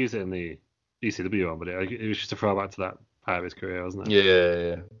 I guess he used it in the ECW one, but it was just a throwback to that part of his career, wasn't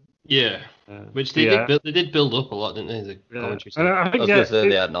it? Yeah. Which they did build up a lot, didn't they? I think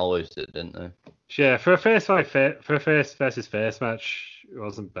they acknowledged it, didn't they? Yeah, for a face versus face match, it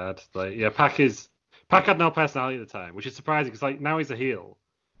wasn't bad. Like, yeah, Pac had no personality at the time, which is surprising because like now he's a heel.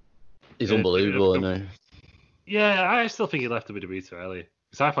 He's unbelievable, isn't he? Yeah, I still think he left WWE too early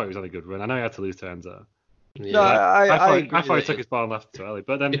because I thought he was on a good run. I know he had to lose to Enzo. Yeah. No, I thought he took his ball and left too early,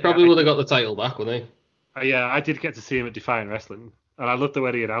 but then he probably would have got the title back, wouldn't he? Yeah, I did get to see him at Defiant Wrestling, and I loved the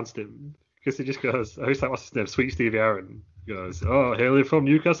way he announced him because he just goes, "I wish that was his name, Sweet Stevie Aaron." He goes, "Oh, hailing from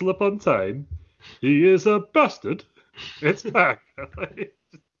Newcastle upon Tyne, he is a bastard. It's back."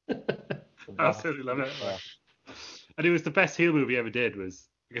 I absolutely love it. And it was the best heel move he ever did was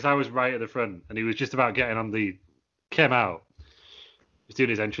because I was right at the front and he was just about getting on came out. He was doing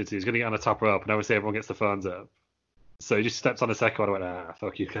his entrance. He was going to get on the top rope and obviously everyone gets the phones up. So he just steps on the second one and went,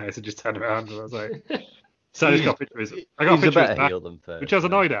 fuck you guys, and just turned around and I was like, so I just got pictures. I got pictures of that, which I was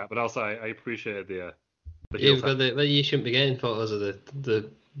annoyed at, but also I appreciated the heel. But you shouldn't be getting photos of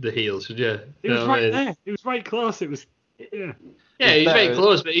the heels, should you? He was right there. He was right close. It was, yeah. Yeah, he's very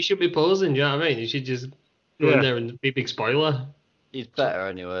close, but he shouldn't be posing, do you know what I mean? He should just go in there and be a big spoiler. He's better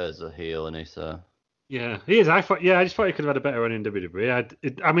anyway as a heel, isn't he, so... Yeah, he is. I just thought he could have had a better run in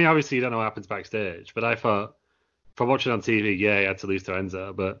WWE. I mean, obviously you don't know what happens backstage, but I thought, from watching on TV, he had to lose to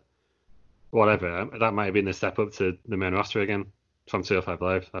Enzo, but whatever. That might have been the step up to the main roster again from 205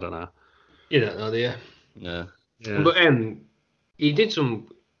 Live. I don't know. You don't know, do you? Yeah. But he did some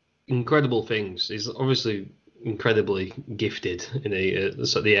incredible things. He's obviously incredibly gifted in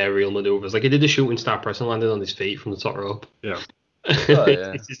the aerial manoeuvres. Like he did a shooting star press and landed on his feet from the top rope. Yeah. Oh,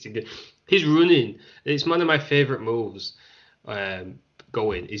 yeah. His running, it's one of my favourite moves.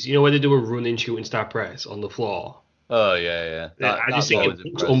 Going is where they do a running shooting star press on the floor. Oh yeah. I just think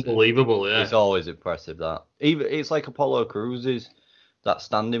it's unbelievable. Yeah, it's always impressive that. Even it's like Apollo Crews's that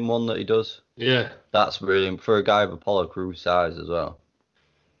standing one that he does. Yeah, that's brilliant for a guy of Apollo Crews size as well.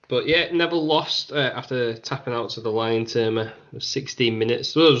 But yeah, Neville lost after tapping out to the Lion Tamer. 16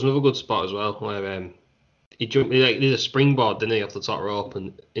 minutes. Well, there was another good spot as well where he jumped. He did a springboard, didn't he, off the top rope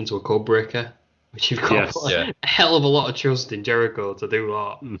and into a code breaker, which you've got a hell of a lot of trust in Jericho to do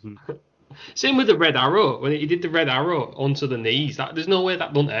that. Mm-hmm. Same with the Red Arrow. When he did the Red Arrow onto the knees, there's no way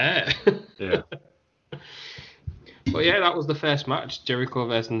that don't hurt. Yeah. But yeah, that was the first match. Jericho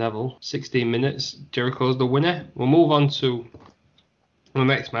versus Neville. 16 minutes. Jericho's the winner. We'll move on to the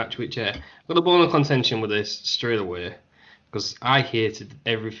next match, which I've got a bone of contention with this straight away. Because I hated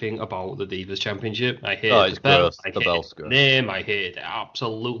everything about the Divas Championship. I hated the belt. I hated the name. I hated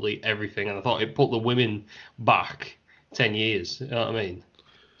absolutely everything. And I thought it put the women back 10 years. You know what I mean?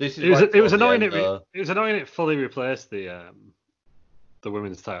 It was annoying. It was annoying. It fully replaced the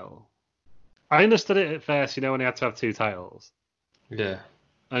women's title. I understood it at first, when they had to have two titles. Yeah.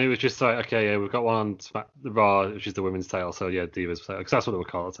 And it was just like, okay, yeah, we've got one on the Raw, which is the women's title, so yeah, Divas title, because that's what they were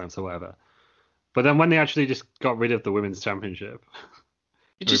called at the time, so whatever. But then when they actually just got rid of the women's championship,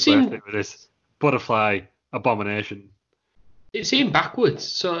 it just seemed it with this butterfly abomination. It seemed backwards.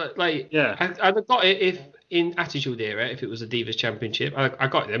 So I'd have got it if in Attitude Era, if it was a Divas Championship. I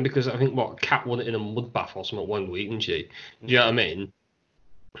got them because I think Kat won it in a mud bath or something one week, didn't she? You know what I mean?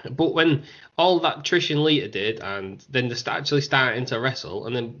 But when all that Trish and Lita did, and then they're actually starting to wrestle,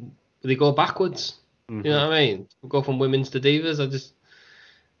 and then they go backwards. Mm-hmm. You know what I mean? We go from women's to divas.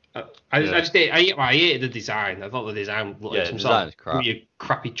 I hated the design. I thought the design looked like some sort of weird,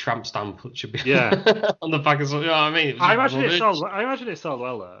 crappy tramp stamp should be on the back of something. You know what I mean? I imagine it sold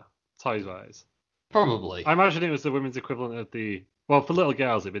well there, toys wise. Probably. I imagine it was the women's equivalent of for little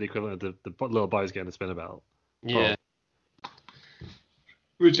girls it'd be the equivalent of the little boys getting a spinner belt. Yeah.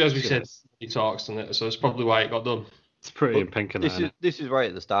 Which, as we said, he talks on it, so it's probably why it got done. It's pretty in pink and this is right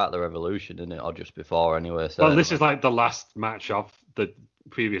at the start of the Revolution, isn't it? Or just before, anyway. So this is like the last match of the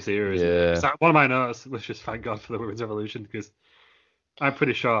previous era, isn't it? So one of my notes was just thank God for the Women's Revolution, because I'm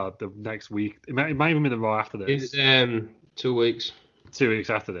pretty sure the next week, it might even be the Raw after this. It's 2 weeks. 2 weeks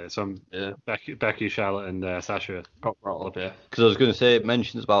after this. So Becky, Charlotte, and Sasha got brought up here. Because I was going to say, it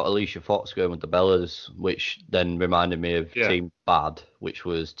mentions about Alicia Fox going with the Bellas, which then reminded me of Team Bad, which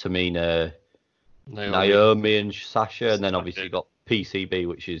was Tamina, Naomi and Sasha, and then obviously you got PCB,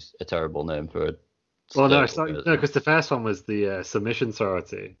 which is a terrible name for a... Well, no, because the first one was the Submission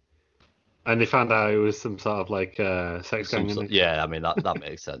Sorority. And they found out it was some sort of like sex gang. Yeah, I mean, that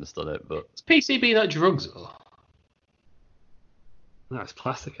makes sense, doesn't it? But is PCB not drugs, though? No, it's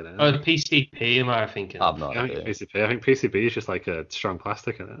plastic in it. Oh, the PCP, am I thinking? I'm not. I think PCP. I think PCB is just like a strong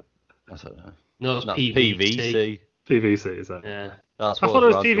plastic in it. I don't know. No, it's PVC. PVC, is that? Yeah. I thought it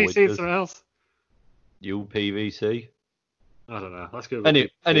was PVC and something else. PVC? I don't know. Let's go.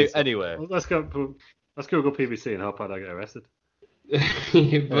 Anyway. Let's go Google PVC and hope I don't get arrested. But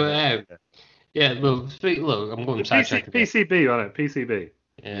look, I'm going to sidetrack PCB on it. PCB.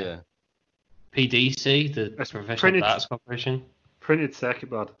 Yeah. PDC, the Professional Darts Corporation. Printed circuit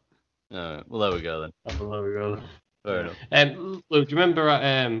board. Well, there we go then. There we go. Fair enough. Look, do you remember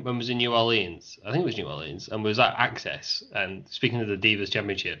when we was in New Orleans? I think it was New Orleans, and we was at Access. And speaking of the Divas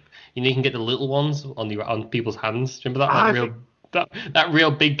Championship, you can get the little ones on people's hands. Do you remember that real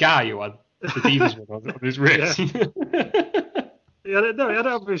big guy who had the Divas one on his wrist? Yeah, no, he had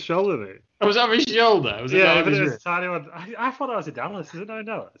it over his shoulder, mate. It was over his shoulder. But it was a tiny one. I thought it was in Dallas. Is it not in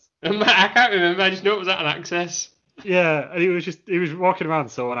Dallas? I can't remember. I just know it was at an Access. Yeah, and he was walking around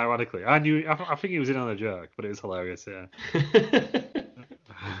so unironically. I think he was in on a joke, but it was hilarious. Yeah.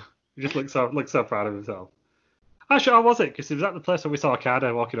 He just looked so proud of himself. Actually, how was it? Because it was at the place where we saw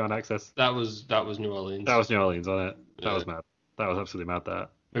Okada walking around Access. That was New Orleans. That was New Orleans, wasn't it? That was mad. That was absolutely mad. That.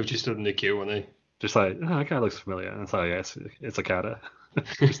 He was just stood in the queue, wasn't he? Just like, that guy looks familiar. And it's like, yes, it's Okada.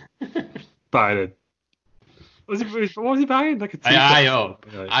 Just buying it. What was he buying? Like a t-shirt?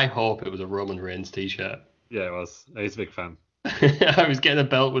 I hope it was a Roman Reigns t-shirt. Yeah, it was. He's a big fan. I was getting a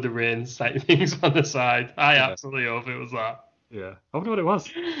belt with the Reigns type things on the side. I absolutely hope it was that. Yeah. I wonder what it was.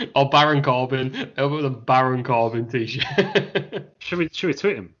 Or Baron Corbin. I hope it was a Baron Corbin t-shirt. Should we tweet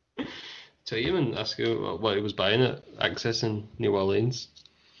him? Tweet him and ask him what he was buying at Access in New Orleans.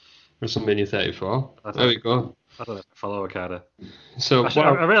 WrestleMania 34. There we go. I don't know, follow Okada. So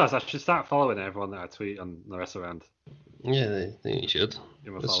I realised I should start following everyone that I tweet on the rest around. yeah, I think you should.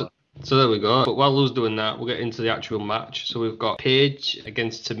 Give them a follow. So there we go. But while Lou's doing that, we'll get into the actual match. So we've got Paige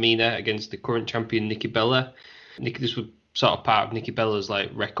against Tamina against the current champion Nikki Bella. This was sort of part of Nikki Bella's like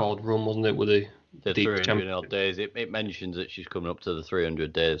record run, wasn't it? With the 300 odd days. It mentions that she's coming up to the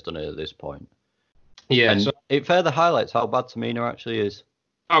 300 days, doesn't it, at this point? Yeah. And So it further highlights how bad Tamina actually is.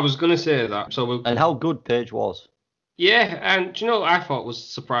 I was gonna say that. So and how good Paige was. Yeah, and do you know what I thought was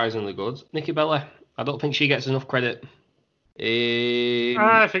surprisingly good? Nikki Bella. I don't think she gets enough credit.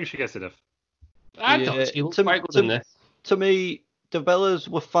 I think she gets enough. I thought she looked quite good in this. To me, the Bellas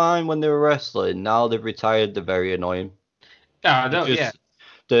were fine when they were wrestling. Now they've retired, they're very annoying. Yeah, I don't. Just, yeah.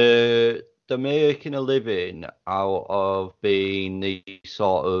 They're making a living out of being the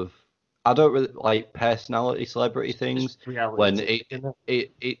sort of, I don't really like personality celebrity things. When there's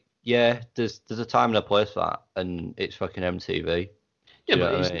a time and a place for that, and it's fucking MTV. Yeah,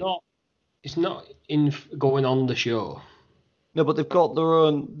 but it's not in going on the show. No, but they've got their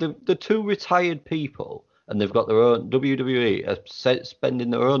own. The two retired people, and they've got their own. WWE are spending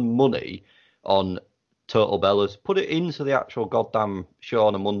their own money on Total Bellas. Put it into the actual goddamn show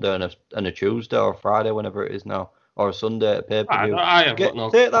on a Monday and a Tuesday or a Friday, whenever it is now, or a Sunday at pay-per-view.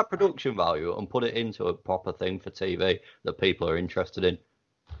 Take that production value and put it into a proper thing for TV that people are interested in.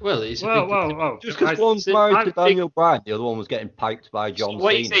 Well, just because one's married to Daniel Bryan, the other one was getting piked by John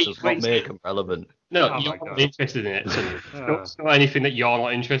Cena, does not make them relevant. No, you're not interested in it. So it's not anything that you're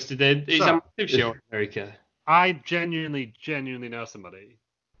not interested in. It's a massive show in America. I genuinely know somebody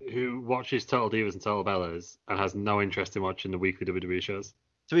who watches Total Divas and Total Bellas and has no interest in watching the weekly WWE shows.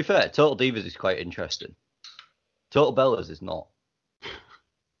 To be fair, Total Divas is quite interesting. Total Bellas is not.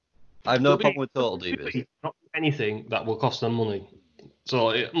 I have no problem with Total Divas. Not anything that will cost them money.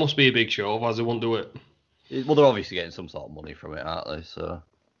 So it must be a big show, otherwise they won't do it. Well, they're obviously getting some sort of money from it, aren't they? So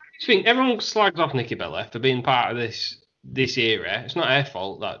I think everyone slags off Nikki Bella for being part of this era. It's not her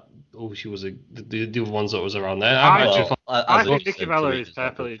fault that she was the other ones that was around there. I think Nikki Bella is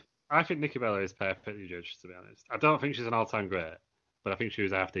perfectly. I think Nikki Bella is perfectly judged, to be honest. I don't think she's an all-time great, but I think she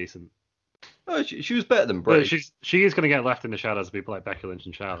was half decent. Oh, she was better than Bray. She is going to get left in the shadows of people like Becky Lynch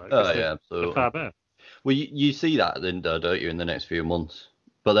and Charlotte. Oh yeah, absolutely. Far better. Well, you see that then, don't you, in the next few months?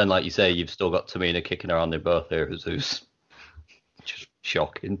 But then, like you say, you've still got Tamina kicking around in both eras, who's just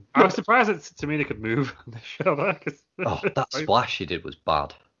shocking. I was surprised that Tamina could move on the show. That splash she did was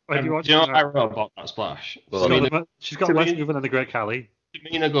bad. Do you know what I wrote about that splash? Well, she's got less movement than the Great Khali.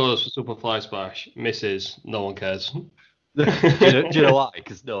 Tamina goes for Superfly Splash, misses, no one cares. do you know why?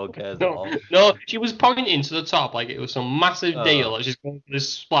 Because no one cares at all. No, she was pointing to the top like it was some massive deal. Like she's going for this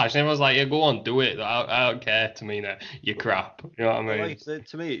splash. And everyone's like, yeah, go on, do it. I don't care, Tamina. You're crap. You know what I mean? Like I said,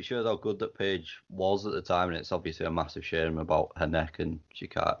 to me, it shows how good that Paige was at the time, and it's obviously a massive shame about her neck and she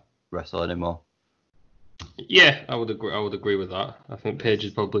can't wrestle anymore. Yeah, I would agree with that. I think Paige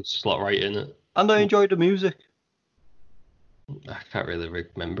is probably slot right in it. And I enjoyed the music. I can't really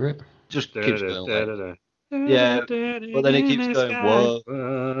remember it. Just keeps going. Yeah, but then it keeps going, whoa.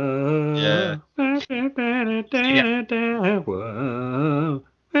 Yeah. There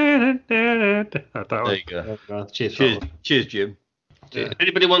you go. Cheers, Jim. If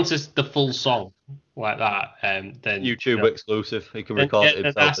anybody wants the full song like that, then YouTube exclusive. He can record it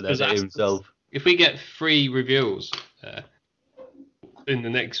himself and edit it himself. If we get 3 reviews in the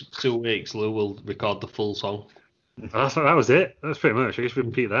next 2 weeks, Lou will record the full song. That was it. That's pretty much. I guess we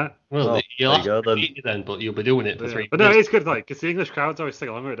repeat that. Well, you'll have to repeat it then, but you'll be doing it for 3 weeks. But no, it's good, like, because the English crowds always sing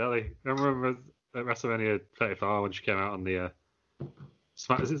along with it, don't they? Remember at WrestleMania 34 when she came out on the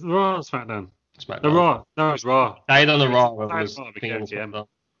is it Raw or SmackDown? SmackDown. The Raw. No, it's Raw. Died on the Raw.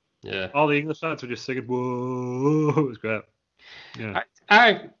 Yeah. All the English fans were just singing, whoa. It was great. Yeah.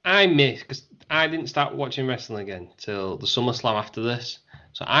 I missed, because I didn't start watching wrestling again till the SummerSlam after this.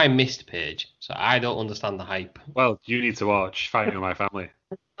 So I missed Paige, so I don't understand the hype. Well, you need to watch Fighting With My Family.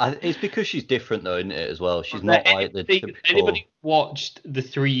 It's because she's different, though, isn't it, as well? She's not like the typical... Anybody watched the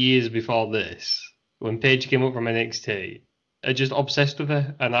 3 years before this, when Paige came up from NXT, are just obsessed with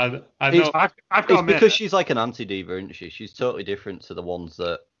her, and it's because she's like an anti-diva, isn't she? She's totally different to the ones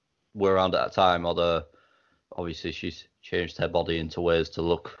that were around at that time, although obviously she's changed her body into ways to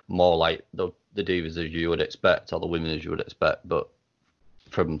look more like the divas as you would expect, or the women as you would expect, but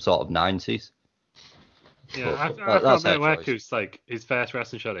from sort of 90s. Yeah, I've got a mate who's like, his first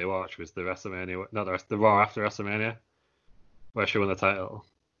wrestling show that he watched was the WrestleMania, not the Raw after WrestleMania, where she won the title,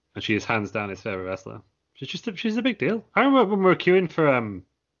 and she is hands down his favorite wrestler. She's a big deal. I remember when we were queuing for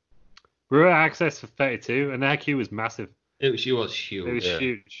we were at Access for 32, and their queue was massive. She was huge. It was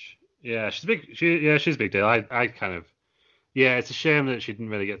huge. Yeah, she's big. She's a big deal. I kind of. Yeah, it's a shame that she didn't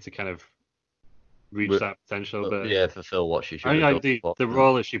really get to kind of reach that potential. But yeah, fulfill what she should I mean, have like done. the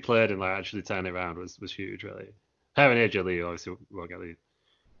role that she played in like actually turning it around was huge, really. Her and AJ Lee obviously won't get the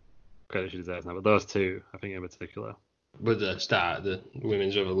credit she deserves now, but those two, I think in particular. With the start of the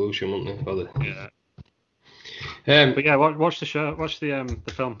women's revolution, weren't they? Yeah. But yeah, watch the show. Watch the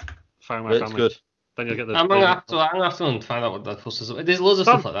film. Find My It's Family. good. Then you'll get the. I'm gonna have to find out what that fuss is. There's loads of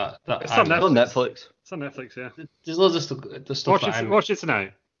stuff like that. It's on It's on Netflix. It's on Netflix, yeah. There's loads of stuff. Watch it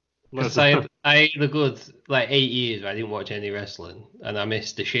tonight. Because I had a good 8 years where I didn't watch any wrestling, and I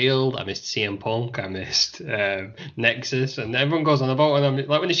missed The Shield, I missed CM Punk, I missed Nexus, and everyone goes on about it. And I'm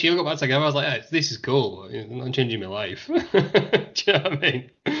like, when The Shield got back together, I was like, hey, this is cool. It's not changing my life. Do you know what I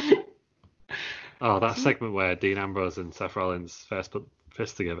mean? Oh, that segment where Dean Ambrose and Seth Rollins first put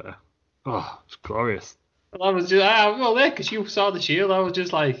fists together. Oh, it's glorious. And I was just, well, there, because you saw The Shield, I was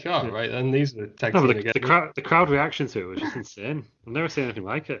just like, oh, right, then these are tag No, team but again. the crowd reaction to it was just insane. I've never seen anything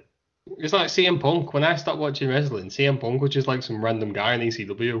like it. It's like CM Punk. When I stopped watching wrestling, CM Punk was just like some random guy in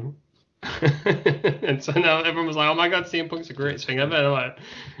ECW. And so now everyone was like, oh my god, CM Punk's the greatest thing ever. And I'm like,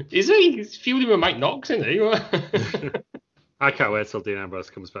 is he? He's feuding with Mike Knox, isn't he? I can't wait till Dean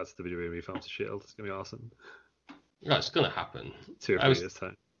Ambrose comes back to WWE and reforms the Shield. It's going to be awesome. That's going to happen. 2 or 3 years'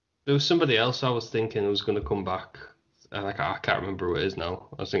 time. There was somebody else I was thinking was going to come back. And I can't remember who it is now.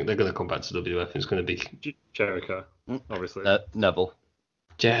 I was thinking they're going to come back to WWF and it's going to be... Jericho, obviously. Neville.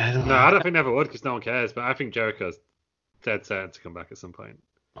 No, I don't think Neville would because no one cares, but I think Jericho's dead set to come back at some point.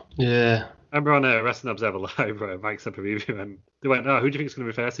 Yeah. I remember on Wrestling Observer Live where Mike sent a review and they went, oh, who do you think is going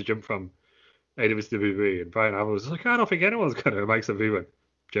to be first to jump from AEW to WWE? And Brian Alvarez was like, I don't think anyone's going to. And Mike sent a review and went,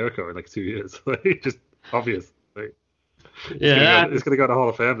 Jericho in like 2 years. Like, just obvious. Like, it's going to go to Hall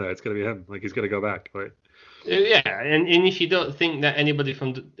of Fame there. It's going to be him. Like, he's going to go back. Like, yeah, and if you don't think that anybody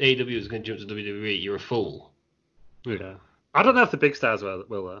from AEW is going to jump to WWE, you're a fool. Yeah. I don't know if the big stars will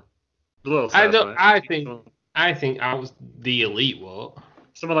though. The little I stars, I think I was the elite what?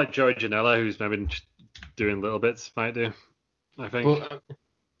 Someone like Joey Janela, who's maybe doing little bits, might do. I think. Well,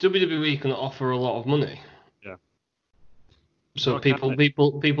 WWE can offer a lot of money. Yeah. So people are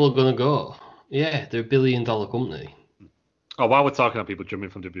going to go. Yeah, they're $1 billion company. Oh, while we're talking about people jumping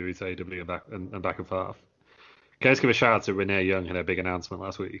from WWE to AEW and back and forth, can I just give a shout out to Renee Young and her big announcement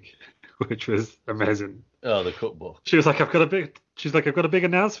last week, which was amazing. Oh, the cookbook. She was like, I've got a big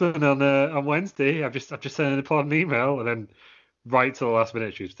announcement on Wednesday. I've just sent an important email, and then right to the last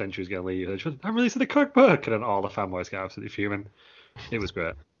minute, she was going to leave. And she went, I'm releasing a cookbook, and then all the fanboys got absolutely fuming. It was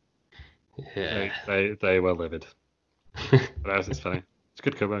great. Yeah, they were livid. But it's funny. It's a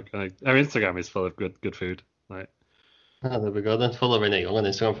good cookbook. Like, her Instagram is full of good food. Like, there we go. Then follow Renee Young on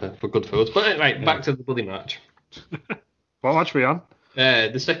Instagram for good foods. But right, back to the bloody match. What match are we on?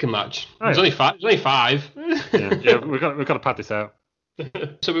 The second match. There's only five. yeah, we've got to pad this out.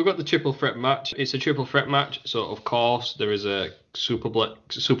 So we've got the triple threat match. It's a triple threat match, so of course there is a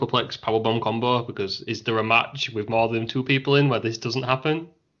superplex powerbomb combo, because is there a match with more than 2 people in where this doesn't happen?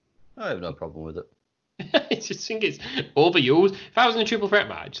 I have no problem with it. I just think it's overused. If I was in a triple threat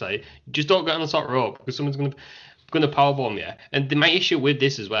match, like, just don't get on the top rope because someone's going to powerbomb you. And my issue with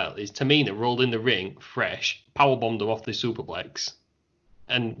this as well is Tamina rolled in the ring fresh, powerbombed her off the superplex,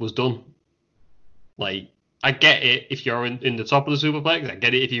 and was done. Like, I get it if you're in the top of the superplex. I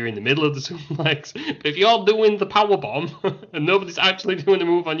get it if you're in the middle of the superplex. But if you're doing the powerbomb and nobody's actually doing the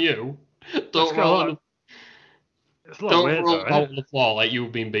move on you, don't roll on the floor like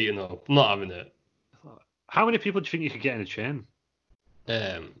you've been beaten up. I'm not having it. How many people do you think you could get in a chain? Do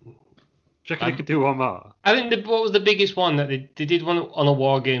you reckon they could do one more? I think what was the biggest one that they did one on a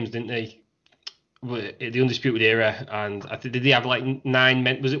War Games, didn't they? The Undisputed Era, and I think did they have like 9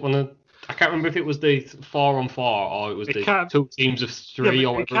 men? Was it one of? I can't remember if it was the 4-on-4 or it was the 2 teams of 3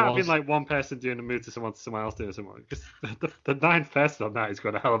 or whatever. It can't have been like one person doing a move to someone else doing something. Because the 9th person on that is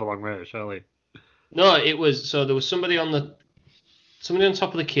going a hell of a long way, surely. No, it was so there was somebody on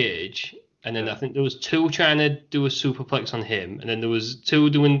top of the cage. And then I think there was 2 trying to do a superplex on him, and then there was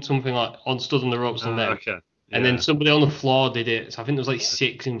 2 doing something like stood on the ropes on them. Okay. Yeah. And then somebody on the floor did it. So I think there was like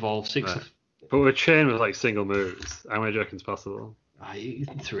 6 involved. 6. Right. But with a chain with like single moves, how many do you reckon's possible?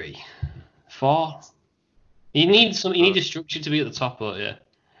 3, 4. You need a structure to be at the top, but yeah.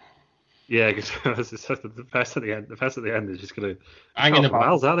 Yeah, because the person at the end is just gonna hang in the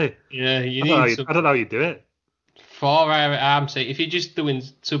miles, aren't they? Yeah, I don't know how you do it. 4 I'm saying if you're just doing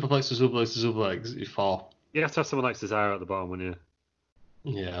superplex to superplex to superplex, it's 4. You have to have someone like Cesaro at the bottom, wouldn't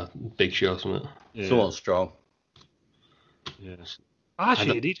you? Yeah, Big Show or something. Yeah. Someone strong. Yeah.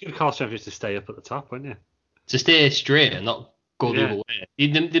 Actually, you need good core strength just to stay up at the top, wouldn't you? To stay straight and not go the other way.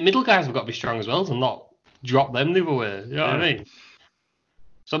 The middle guys have got to be strong as well to not drop them the other way. You know what I mean?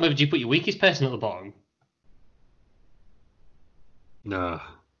 So maybe do you put your weakest person at the bottom? No.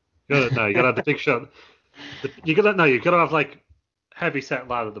 You gotta have the Big Show. You gotta have like heavy set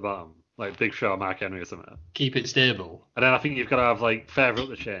lad at the bottom, like Big Show, Mark Henry or something. Keep it stable. And then I think you've got to have like further up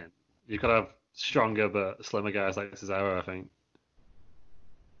the chain. You've got to have stronger but slimmer guys like Cesaro, I think.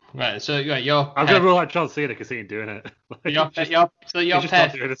 Right, so you're I'm gonna rule out John Cena because he ain't doing it. Like, you're he's perfect. just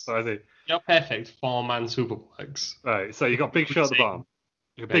not doing it, so is he? You're perfect 4-man superplex. Right, so you've got Big Show at the bottom.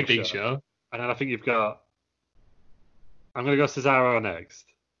 You've got Big Show. And then I think you've got. I'm gonna go Cesaro next.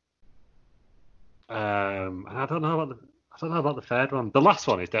 And I don't know about the third one. The last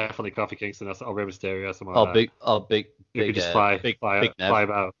one is definitely Kofi Kingston or Rey Mysterio or something like that. Big. You could just fly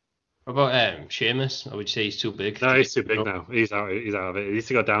about. What about Sheamus? Or would you say he's too big? No, he's too big now. He's out of it. He needs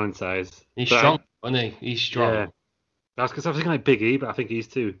to go down in size. He's strong, isn't he? He's strong. Yeah. That's because I was thinking like Big E, but I think he's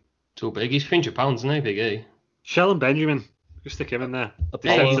too big. He's 300 pounds, isn't he, Big E? Sheldon Benjamin. Just stick him in there.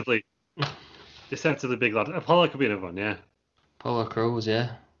 Defensively big lad. Apollo could be another one, yeah. Apollo Crews,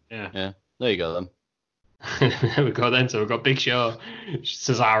 yeah. Yeah. There you go then. There we go then. So we've got Big Show,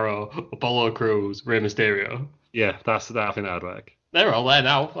 Cesaro, Apollo Crews, Rey Mysterio. Yeah, I think that'd work. They're all there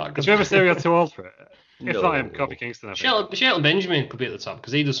now. Is Rey Mysterio too old for it? If not him, Kofi Kingston, I think. Sheldon Benjamin could be at the top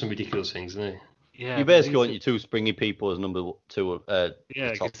because he does some ridiculous things, doesn't he? Yeah. You basically want your two springy people as number two. Yeah,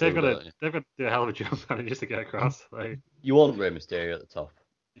 because they've got to do a hell of a jump on it just to get across. Like. You want Rey Mysterio at the top.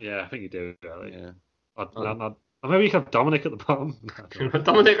 Yeah, I think you do. Really. Yeah. Or maybe you can have Dominic at the bottom.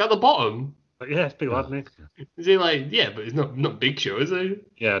 Dominic at the bottom? But yeah, it's big lad, isn't he? Is he like, yeah, but he's not Big Show, is he?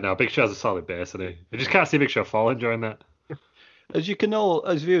 Yeah, no, Big Show's a solid base, isn't he? You just can't see Big Show falling during that. As you can all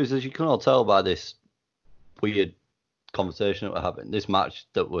tell by this weird conversation that we're having, this match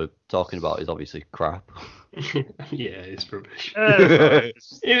that we're talking about is obviously crap. Yeah, it's rubbish.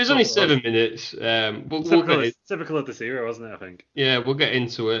 It was only 7 minutes. Typical of this era, wasn't it, I think? Yeah, we'll get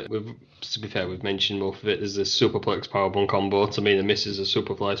into it. To be fair, we've mentioned most of it. There's a superplex powerbomb combo. Tamina misses a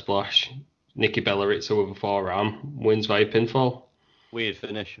superfly splash. Nikki Bella hits her with a forearm. Wins via pinfall. Weird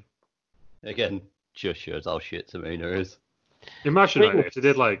finish. Again, just shows how shit Tamina is. Imagine if they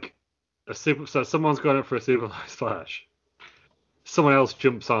did like so someone's going up for a superfly splash. Someone else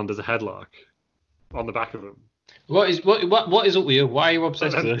jumps on, does a headlock on the back of them. What is up with you? Why are you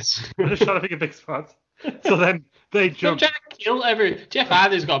obsessed with this? I'm just trying to think of big spots. So then they jump. Jeff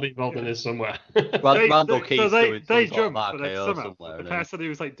Hardy's got to be involved in this somewhere. Randall Keith's doing they some jump, sort of but then RKO somehow somewhere. the person who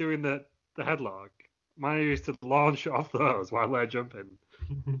was like doing the headlock managed to launch off those while they're jumping.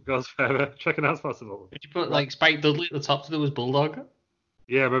 Goes further. Checking that's possible. Did you put like Spike Dudley at the top to do his bulldog?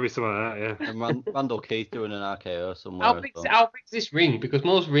 Yeah, maybe something like that, yeah. And Randall Keith doing an RKO somewhere. How big's this ring? Because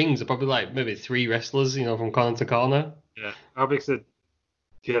most rings are probably like maybe 3 wrestlers, from corner to corner. Yeah. How big's it?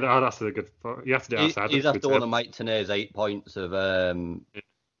 Yeah, that's a good thought. You have to do outside. He's after one of Mike Tenay's 8 points of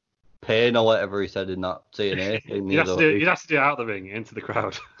pain or whatever he said in that TNA thing. You'd have to do it out of the ring into the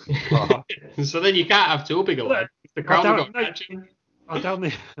crowd. So then you can't have too big a leg. The crowd will go catching. Down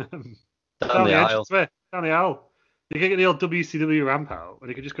the aisle. Down the aisle. You can get the old WCW ramp out, and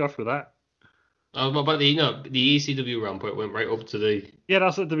you can just go through that. Oh, what about the ECW ramp where it went right up to the... Yeah,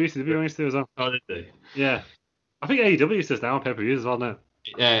 that's what WCW used to do as well. Oh, did they? Yeah. I think AEW does now on pay-per-views as well now.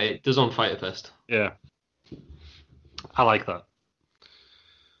 Yeah, it does on Fyter Fest. Yeah. I like that.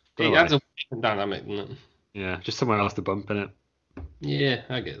 It adds a different dynamic, doesn't it? Yeah, just somewhere else to bump in it. Yeah,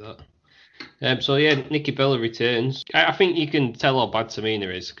 I get that. So yeah, Nikki Bella returns. I think you can tell how bad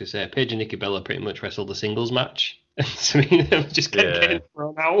Tamina is because Paige and Nikki Bella pretty much wrestled a singles match. And Tamina just kept getting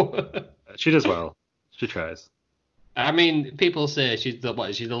thrown out. She does well. She tries. I mean, people say she's the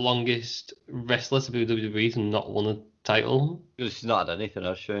longest wrestler to be WWE and not won a title. She's not had anything,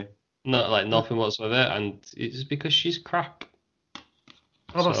 has she? Not like nothing whatsoever, and it's because she's crap.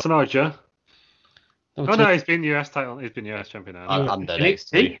 How about Samoa Joe? No, he's been US title. He's been US champion now. And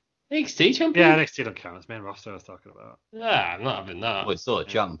NXT. NXT champion? Yeah, NXT don't count. It's main roster I was talking about. Yeah, I'm not having that. Well, it's still a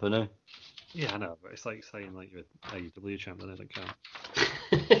champ, isn't it? Yeah, I know, but it's like saying like you're AEW champion. It doesn't count.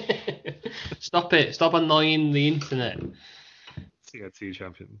 Stop it. Stop annoying the internet. TNT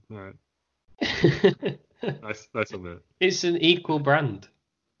champion. All right. nice one there. It's an equal brand.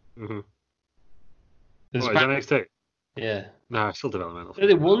 Mm-hmm. What, is NXT? Yeah. No, it's still developmental.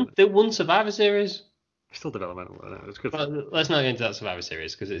 They won Survivor Series. It's still developmental. It's good. Let's not get into that Survivor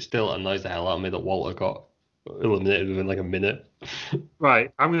Series because it still annoys the hell out of me that Walter got eliminated within like a minute.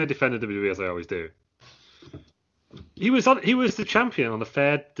 Right, I'm going to defend the WWE as I always do. He was the champion on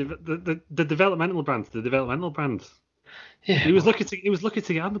the developmental brand. The developmental brand. Yeah. He was looking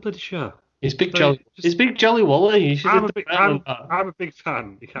to get on the bloody show. It's Big So Jolly. just- It's Big Jolly Wally. You should I'm have a big, done better I'm, than that. I'm a big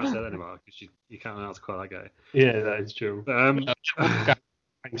fan. You can't say that anymore because you can't know how to call that guy. Yeah, that is true. But,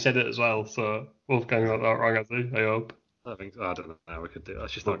 Wolfgang said it as well, so Wolfgang got that wrong, has he? I hope. I don't know how we could do.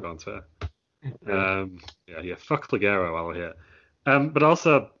 Let's just not go on Twitter. Yeah. Yeah. Fuck Ligero while we're here. But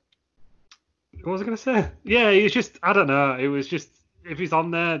also, what was I going to say? Yeah, he was just. I don't know. It was just if he's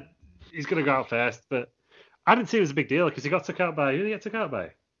on there, he's going to go out first. But I didn't see it was a big deal because he got took out by. Who did he get took out by?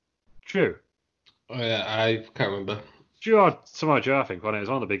 Drew. Oh, yeah, I can't remember. Drew or Samoa Joe, I think. It was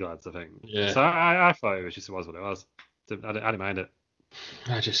one of the big lads, I think. Yeah. So I thought it was what it was. I didn't mind it.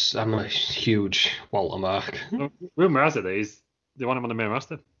 I'm a huge Walter Mark. Rumor has it that they want him on the main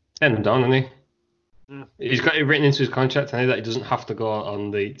roster. End of done, isn't he? Yeah. He's got it written into his contract, and that he doesn't have to go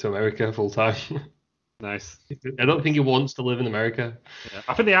on to America full time. Nice. I don't think he wants to live in America. Yeah.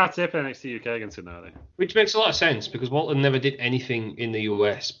 I think they are taping NXT UK against him now. I think. Which makes a lot of sense because Walter never did anything in the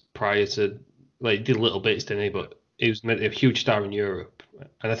US prior to, like, he did little bits, didn't he? But he was a huge star in Europe.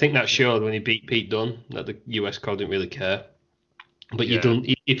 And I think that showed when he beat Pete Dunne that the US crowd didn't really care. But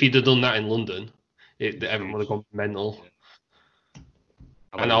if he'd have done that in London, everyone would have gone mental.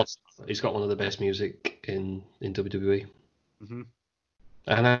 And also, he's got one of the best music in WWE. Mm-hmm.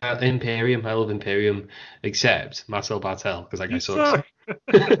 And Imperium, I love Imperium, except Marcel Bartel, because that guy sucks.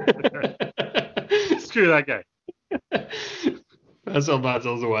 Screw that guy. Marcel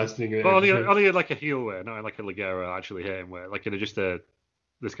Bartel's the worst thing. But only in like a heel way, not in like a Ligero actually hate him way. Like in just a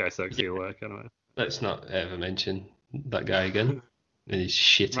this guy sucks heel way kind of way. Let's not ever mention that guy again. And his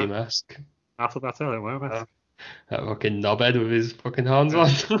shitty mask. Marcel Bartel, don't wear a mask. That fucking knobhead with his fucking horns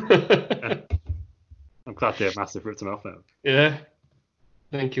on. I'm glad Dave Mastiff ripped him off now. Yeah.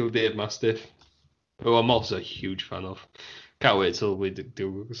 Thank you, Dave Mastiff. Who I'm also a huge fan of. Can't wait till we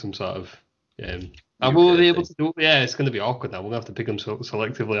do some sort of. And we'll be able to do. Yeah, it's going to be awkward now. We're going to have to pick them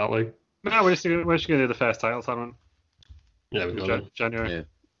selectively, aren't we? No, we're just going to do the first title tournament. Yeah, we go. January. Yeah.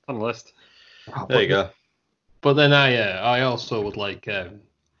 On the list. There you go. But then I also would like. I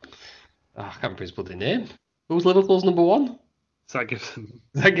can't remember his bloody name. Who's Liverpool's number one? Zach Gibson.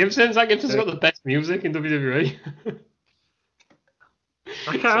 Zach Gibson. Zach Gibson's got the best music in WWE.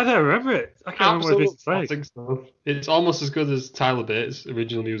 I don't remember it. I can't remember what it's like. Stuff. It's almost as good as Tyler Bates'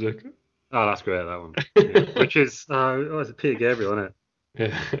 original music. Oh, that's great, that one. Yeah. Which is, it's Peter Gabriel, isn't it?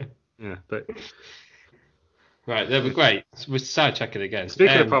 Yeah. Yeah, but... Right, that'd be great. We're side-checking again.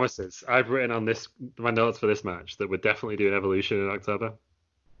 Speaking of promises, I've written on my notes for this match that we're definitely doing Evolution in October.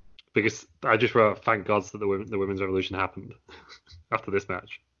 Because I just wrote, thank God that the Women's Revolution happened after this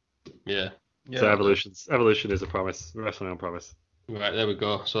match. Yeah. So Evolution is a promise, wrestling on promise. Right, there we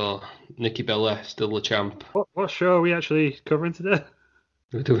go. So, Nikki Bella, still the champ. What show are we actually covering today?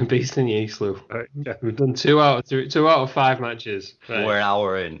 We're doing Beast in the East, Lou. Right, yeah. We've done 2 out of 5 matches. Right. We're an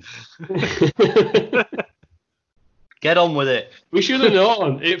hour in. Get on with it. We should have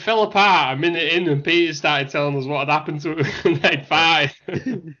known. It fell apart a minute in and Peter started telling us what had happened to it in night 5.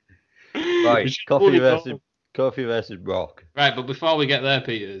 Right, Kofi versus Brock. Right, but before we get there,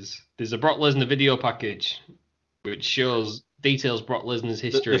 Peters, there's a Brock Lesnar video package which details Brock Lesnar's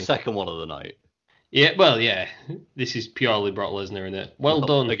history. The second one of the night. Yeah, well, yeah. This is purely Brock Lesnar, isn't it? Well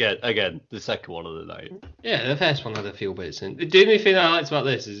done. Again, the second one of the night. Yeah, the first one had a few bits in. The only thing I liked about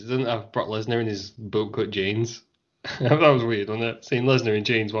this is it doesn't have Brock Lesnar in his bootcut jeans. That was weird, wasn't it? Seeing Lesnar in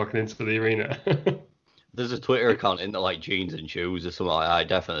jeans walking into the arena. There's a Twitter account into like jeans and shoes or something like that. It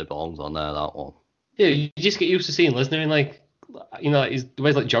definitely belongs on there, that one. Yeah, you just get used to seeing Lesnar in like, he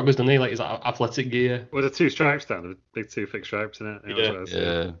wears like joggers, doesn't he? Like his athletic gear. With the 2 stripes down, the big 2 thick stripes in it.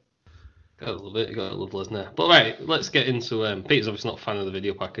 Yeah. Got a little bit, you got a little Lesnar. But right, let's get into. Peter's obviously not a fan of the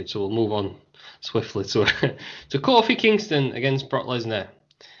video package, so we'll move on swiftly to Kofi Kingston against Brock Lesnar.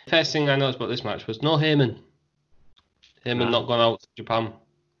 First thing I noticed about this match was no Heyman. Heyman not gone out to Japan.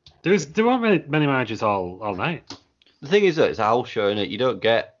 There weren't many managers all night. The thing is that it's a house show, innit? You don't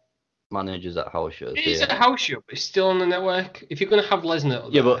get managers at house shows. It is a house show, but it's still on the network. If you're going to have Lesnar...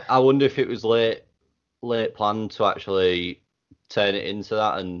 Yeah, but I wonder if it was late planned to actually turn it into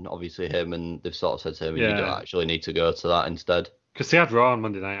that, and obviously they've sort of said to him, you don't actually need to go to that instead. Because they had Raw on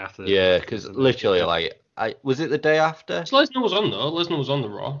Monday night after. Yeah, because literally, was it the day after? Lesnar was on, though. Lesnar was on the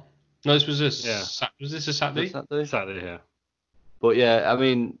Raw. No, this was was this a Saturday? Saturday, yeah. But yeah, I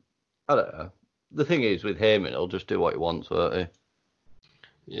mean, I don't know. The thing is, with Heyman, he'll just do what he wants, won't he?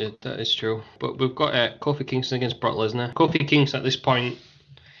 Yeah, that is true. But we've got Kofi Kingston against Brock Lesnar. Kofi Kingston at this point,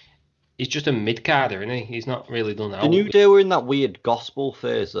 he's just a mid-carder, isn't he? He's not really done out. The New Day were in that weird gospel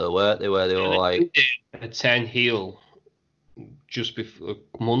phase, though, weren't they? Where they were like... a 10 heel just a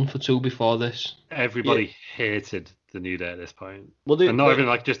month or 2 before this. Everybody hated the New Day at this point. Well, And not even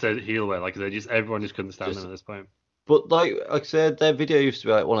like just a heel way, like everyone just couldn't stand them at this point. But like I said, their video used to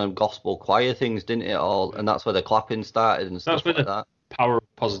be like one of them gospel choir things, didn't it? All, and that's where the clapping started and stuff like that. Power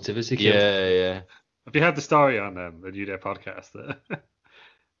of positivity came. Yeah. Have you heard the story on the New Day podcast that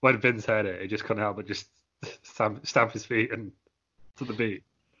when Vince heard it, he just couldn't help but just stamp his feet and to the beat.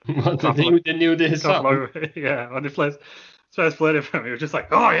 What, the New Day song? Yeah, when they first played it for him, he was just like,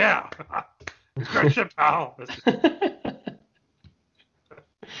 "Oh yeah, great shit, pal."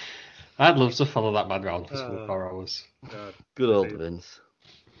 I'd love to follow that man around for 4 hours. God. Good old Vince.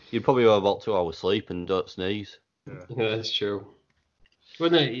 You'd probably have about 2 hours sleep and don't sneeze. Yeah, that's true.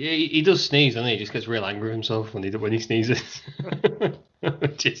 Well, no, he does sneeze, and he just gets real angry with himself when he sneezes.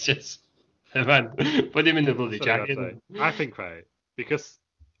 Which is just, man, put him in the bloody jacket. I think, right, because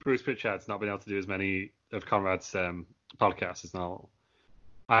Bruce Pritchard's not been able to do as many of Conrad's podcasts as normal,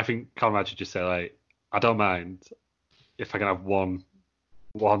 I think Conrad should just say, like, I don't mind if I can have one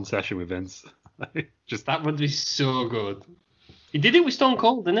session with Vince. Just that would be so good. He did it with Stone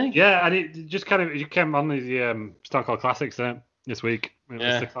Cold, didn't he? Yeah, and it just kind of came on the Stone Cold Classics this week. It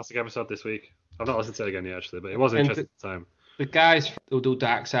was the classic episode this week. I've not listened to it again yet, actually, but it was interesting at the time. The guys who do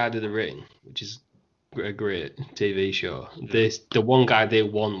Dark Side of the Ring, which is a great TV show, the one guy they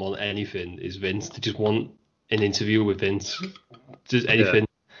want more than anything is Vince. They just want an interview with Vince. Just anything.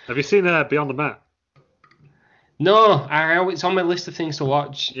 Yeah. Have you seen Beyond the Mat? No, it's on my list of things to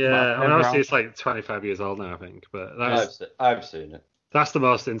watch. Yeah, I mean, obviously it's like 25 years old now, I think, but I've seen it. That's the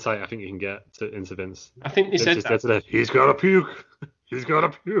most insight I think you can get into Vince. I think they said that. He's got to puke. He's got to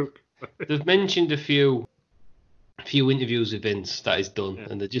puke. They've mentioned a few interviews with Vince that he's done,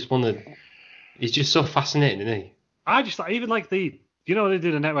 and they just want to. He's just so fascinating, isn't he? I just even like they do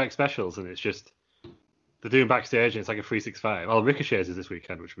the network specials, and it's just they're doing backstage, and it's like a 365. Well, Ricochet's is this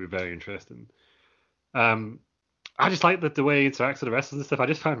weekend, which will be very interesting. I just like the way he interacts with the wrestlers and stuff. I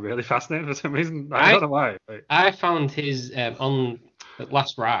just find it really fascinating for some reason. I don't know why. I found his on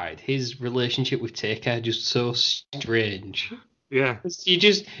Last Ride, his relationship with Taker just so strange. Yeah.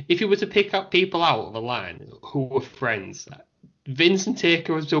 If you were to pick up people out of a line who were friends, Vince and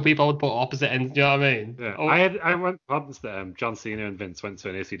Taker were two people I would put opposite ends. Do you know what I mean? Yeah. I went once that John Cena and Vince went to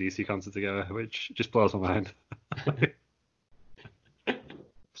an AC/DC concert together, which just blows my mind.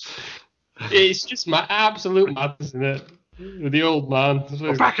 It's just my absolute madness, isn't it? With the old man.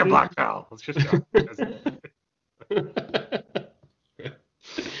 We're back in Black Belt. Let's just go.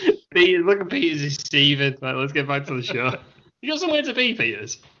 Peter, look at Peters is Steven. Right, let's get back to the show. You got somewhere to be,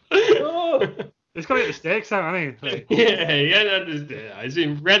 Peters. Oh, he's got to get the stakes out, hasn't he? Like, yeah. He's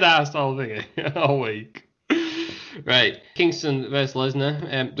been red-arsed all week. Right, Kingston versus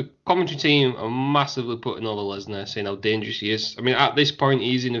Lesnar. The commentary team are massively putting over Lesnar, saying how dangerous he is. I mean, at this point,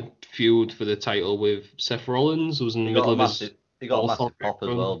 he's in a feud for the title with Seth Rollins, who's in the middle of his... He got a massive pop as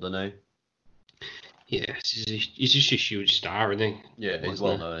well, didn't he? Yeah, he's just a huge star, isn't he? Yeah, he's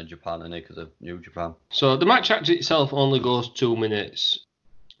well known in Japan, isn't he, because of New Japan. So the match actually itself only goes 2 minutes.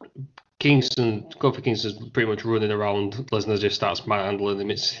 Kofi Kingston's pretty much running around. Lesnar just starts manhandling him.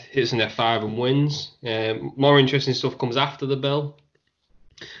 Hits an F5 and wins. More interesting stuff comes after the bell.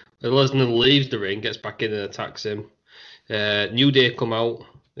 Lesnar leaves the ring, gets back in and attacks him. New Day come out,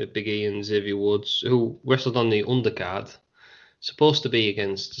 Big E and Xavier Woods, who wrestled on the undercard. Supposed to be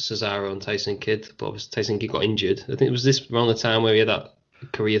against Cesaro and Tyson Kidd, but obviously Tyson Kidd got injured. I think it was this around the time where he had that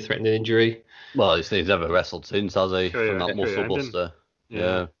career-threatening injury. Well, he's never wrestled since, has he? From that muscle buster.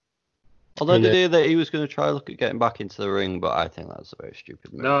 Yeah. Although And they did that he was going to try look at getting back into the ring, but I think that's a very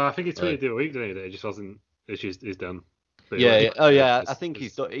stupid move. No, I think he tweeted the other week, didn't he? That it just wasn't. He's done. I think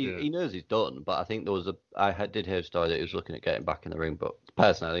he's done. He knows he's done, but I think there was I did hear a story that he was looking at getting back in the ring, but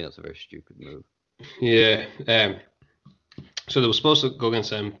personally, I think that's a very stupid move. Yeah. So they were supposed to go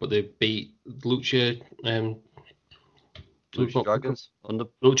against them, but they beat Lucha. Lucha Dragons.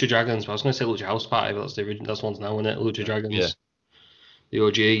 Lucha Dragons. I was going to say Lucha House Party, but that's the original. That's one's now, isn't it? Lucha Dragons. Yeah. The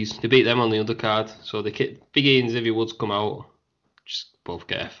OGs. They beat them on the undercard. So Big E and Xavier Woods come out. Just both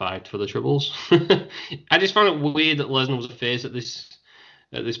get F5'd for the triples. I just found it weird that Lesnar was a face at this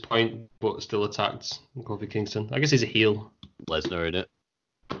point, but still attacked Kofi Kingston. I guess he's a heel. Lesnar in it.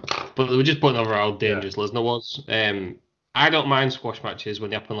 But they were just putting over how dangerous Lesnar was. I don't mind squash matches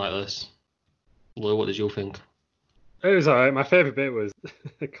when they happen like this. Lou, what did you think? It was alright. My favourite bit was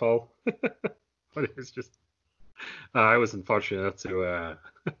Cole. But it was just... I was unfortunate to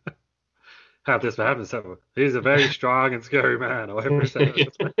have this happen. So he's a very strong and scary man, or whatever he said.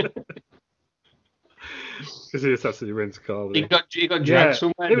 Because he just absolutely wins Cole. He got dragged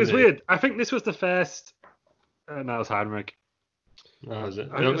somewhere. It was weird. I think this was the first... that was Heinrich. That was it.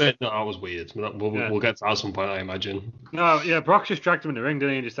 I No, just- that was weird. We'll Yeah. get to that at some point, I imagine. No, yeah, Brock just dragged him in the ring,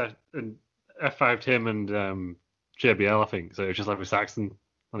 didn't he? And F5'd him and JBL, I think. So it was just like with Saxton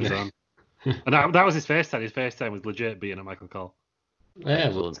on his own. And that was his first time. His first time was legit beating at Michael Cole. Yeah,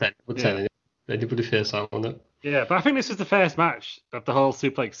 we'll tell you. Anybody face that on it? Yeah, but I think this was the first match of the whole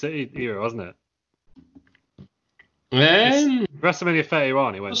Suplex City era, wasn't it? WrestleMania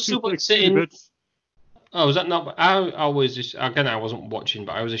 31, it went Was Suplex Suplex City. City- Good. Oh, was that not? I always just again I wasn't watching,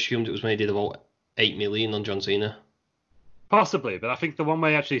 but I always assumed it was when he did about 8 million on John Cena. Possibly, but I think the one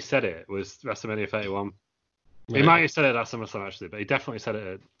way he actually said it was WrestleMania 31. He Right. might have said it at SummerSlam actually, but he definitely said it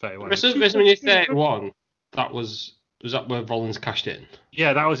at 31. WrestleMania 31. That was that where Rollins cashed in?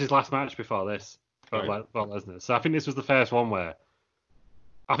 Yeah, that was his last match before this. For Right. Brock Lesnar. So I think this was the first one where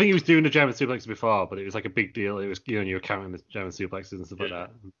I think he was doing the German suplexes before, but it was like a big deal. It was you were counting the German suplexes and stuff like that.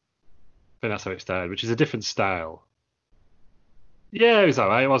 I think that's how it started, which is a different style. Yeah, it was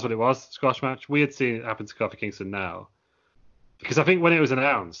alright. It was what it was. Squash match. Weird seeing it happen to Kofi Kingston now. Because I think when it was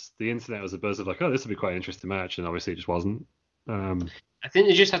announced, the internet was a buzz of like, oh, this would be quite an interesting match, and obviously it just wasn't. I think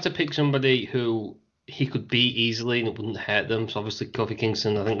they just had to pick somebody who he could beat easily and it wouldn't hurt them. So obviously Kofi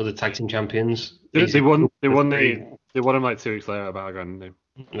Kingston, I think, were the tag team champions. They won him like 2 weeks later at Battleground, didn't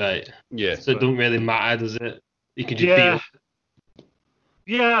Right. Yeah. So it doesn't really matter, does it? You can they? just Yeah. beat up.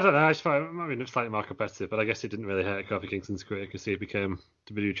 Yeah, I don't know. I just thought it might be slightly more competitive, but I guess it didn't really hurt Kofi Kingston's career because he became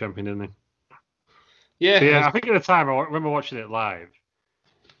WWE champion, didn't he? Yeah. But yeah, I think at the time I remember watching it live,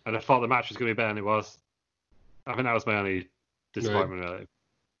 and I thought the match was going to be better than it was. I think that was my only disappointment, really.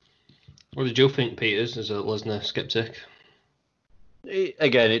 What did you think, Peters, as a Lesnar skeptic?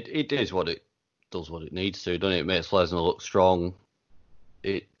 It is what it does what it needs to, doesn't it? It makes Lesnar look strong.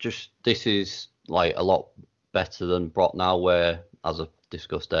 This is like a lot better than Brock now, where, as I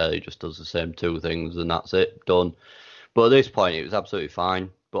discussed earlier, he just does the same 2 things and that's it, done. But at this point, it was absolutely fine.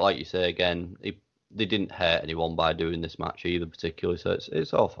 But like you say again, they didn't hurt anyone by doing this match either, particularly. So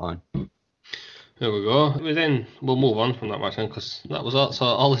it's all fine. There we go. Then we'll move on from that match then, because that was all. So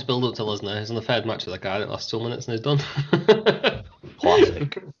all this build up to Lesnar is on the third match of the card. It lasts 2 minutes and it's done.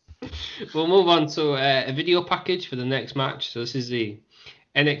 Classic. We'll move on to a video package for the next match. So this is the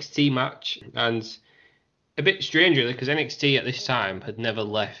NXT match, and a bit strange really, because NXT at this time had never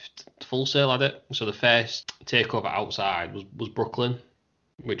left Full Sail, had it? So the first takeover outside was Brooklyn,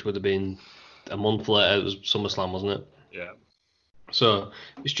 which would have been a month later. It was SummerSlam, wasn't it? Yeah. So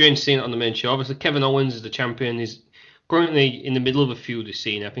it's strange seeing it on the main show. Obviously, Kevin Owens is the champion. He's currently in the middle of a feud with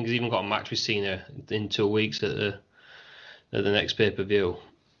Cena. I think he's even got a match with Cena in 2 weeks at the next pay-per-view.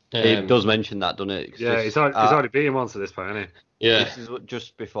 It does mention that, doesn't it? Yeah, he's already beat him once at this point, hasn't he? Yeah. This is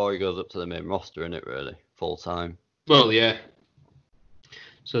just before he goes up to the main roster, isn't it, really? Full time. Well, yeah.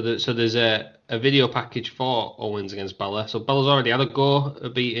 So there's a video package for Owens against Balor. So Balor's already had a go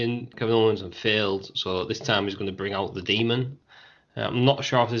at beating Kevin Owens and failed. So this time he's going to bring out the Demon. I'm not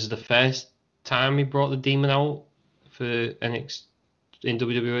sure if this is the first time he brought the Demon out for NXT in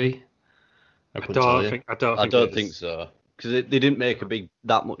WWE. I don't think so. Because they didn't make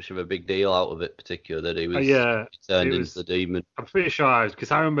that much of a big deal out of it, particularly that he was turned into the Demon. I'm pretty sure,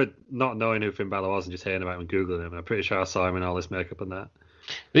 because I remember not knowing who Finn Balor was and just hearing about him and Googling him. I'm pretty sure I saw him in all this makeup and that.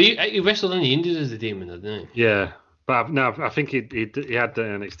 But he wrestled in the Indies as the Demon, didn't he? Yeah, but no, I think he had the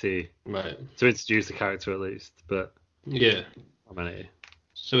NXT Right. to introduce the character at least. But Yeah. I mean,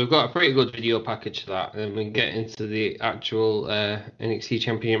 So we've got a pretty good video package for that, and we can get into the actual NXT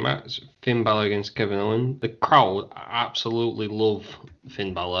Champion match: Finn Balor against Kevin Owens. The crowd absolutely love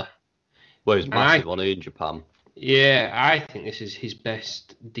Finn Balor. Well, he's massive on in Japan. Yeah, I think this is his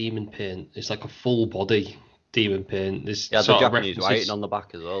best demon paint. It's like a full body demon paint. There's Yeah, the sort of Japanese references- writing on the back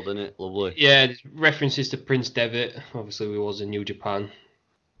as well, didn't it? Lovely. Yeah, there's references to Prince Devitt. Obviously, we was in New Japan.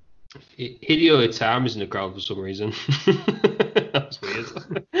 Hideo Itami's in the crowd for some reason. That's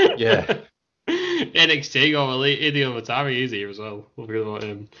weird. Yeah. NXT got Hideo Itami is here as well. We'll forget about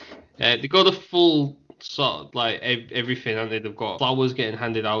him. They got the full sort of like everything, haven't they? They've got flowers getting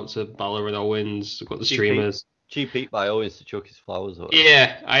handed out to Balor and Owens. They've got the streamers. Cheap Heat by Owens to chuck his flowers out.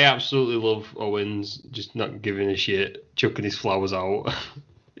 Yeah, I absolutely love Owens just not giving a shit, chucking his flowers out.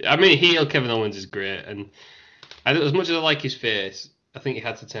 I mean, heel Kevin Owens is great, and as much as I like his face, I think he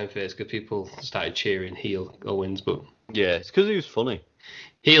had to turn face because people started cheering heel Owens, but Yeah, it's because he was funny.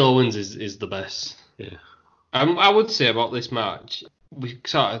 heel Owens is the best. yeah. I would say about this match, we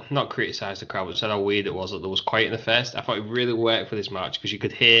sort of not criticised the crowd, but said how weird it was that there was quiet in the first. I thought it really worked for this match because you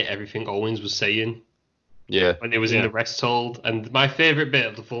could hear everything Owens was saying Yeah. when he was in the rest hold. And my favourite bit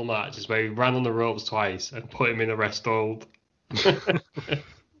of the full match is where he ran on the ropes twice and put him in a rest hold.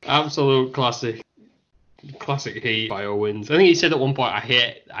 Absolute classic. Classic heat by Owens. I think he said at one point, I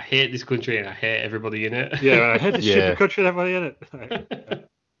hate this country and I hate everybody in it. Yeah, I hate this stupid country and everybody in it.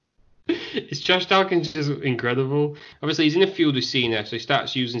 It's Josh Dawkins is incredible. Obviously, he's in a feud with Cena, so he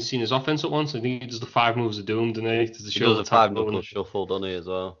starts using Cena's offense at once. I think he does the 5 moves of doom, doesn't he? He does a 5-knuckle shuffle, doesn't he, as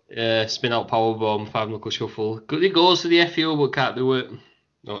well? Yeah, spin out powerbomb, 5-knuckle shuffle. He goes to the FU, but can't do it.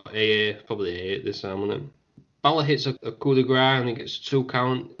 No, AA, probably AA this time, wasn't it? Balor hits a coup de grace and he gets a 2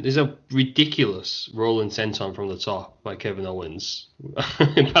 count. There's a ridiculous rolling senton from the top by Kevin Owens.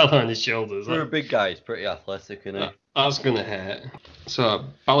 Balor on his shoulders. For a big guy, he's pretty athletic, isn't he? That's going to hurt. So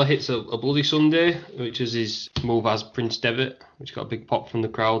Balor hits a Bloody Sunday, which is his move as Prince Devitt, which got a big pop from the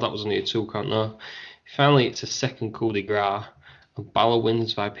crowd. That was only a 2 count now. Finally, it's a second coup de grace, and Balor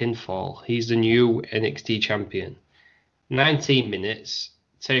wins by pinfall. He's the new NXT champion. 19 minutes.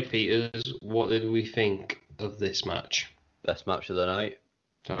 Terry Peters, what did we think of this match? Best match of the night.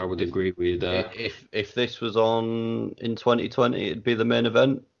 I would agree with that. If this was on in 2020, it'd be the main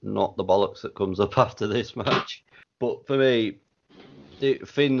event, not the bollocks that comes up after this match. But for me,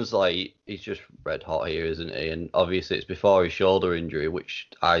 Finn's like, he's just red hot here, isn't he? And obviously it's before his shoulder injury, which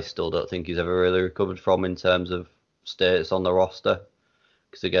I still don't think he's ever really recovered from in terms of status on the roster.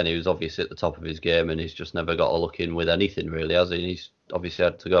 Because again, he was obviously at the top of his game and he's just never got a look in with anything really, has he? And he's obviously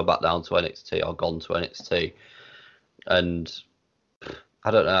had to go back down to NXT or gone to NXT. And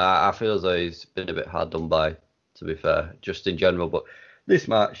I don't know, I feel as though he's been a bit hard done by, to be fair, just in general. But this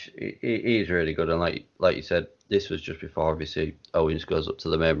match, he's really good. And like you said, this was just before obviously Owens goes up to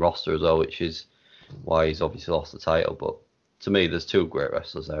the main roster as well, which is why he's obviously lost the title. But to me, there's 2 great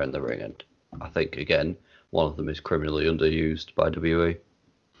wrestlers there in the ring. And I think, again, one of them is criminally underused by WWE.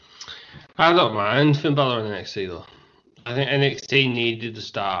 I don't mind Finn Balor in NXT though. I think NXT needed a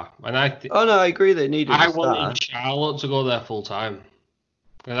star, and I agree they needed a star. I wanted Charlotte to go there full time,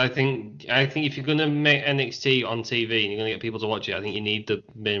 because I think if you're gonna make NXT on TV and you're gonna get people to watch it, I think you need the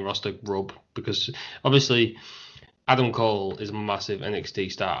main roster rub, because obviously Adam Cole is a massive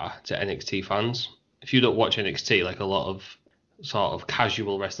NXT star to NXT fans. If you don't watch NXT, like a lot of sort of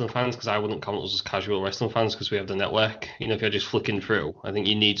casual wrestling fans, because I wouldn't count us as casual wrestling fans because we have the network. You know, if you're just flicking through, I think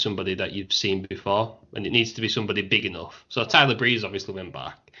you need somebody that you've seen before, and it needs to be somebody big enough. So Tyler Breeze obviously went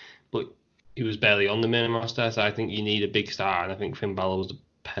back, but he was barely on the main roster, so I think you need a big star, and I think Finn Balor was the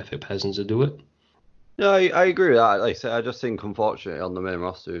perfect person to do it. No, I agree with that. Like I said, I just think, unfortunately, on the main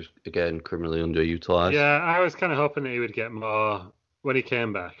roster, is again criminally underutilized. Yeah, I was kind of hoping that he would get more. When he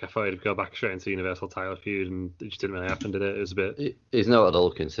came back, I thought he'd go back straight into the Universal title feud, and it just didn't really happen, did it? It was a bit. He's not had a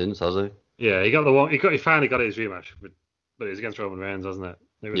look in since, has he? Yeah, he got the one. He finally got his rematch, but it was against Roman Reigns, wasn't it?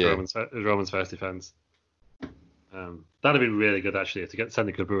 It was Roman's first defense. That'd have been really good actually to send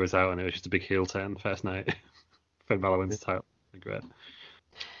the Good Brewers out, and it was just a big heel turn first night. Finn Balor wins the title. Great.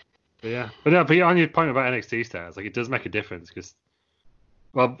 But on your point about NXT stars, like, it does make a difference because,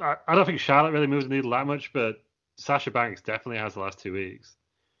 well, I don't think Charlotte really moves the needle that much, but Sasha Banks definitely has the last 2 weeks.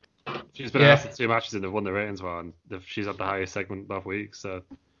 She's been asked in 2 matches and they've won the ratings well, and she's had the highest segment both weeks. So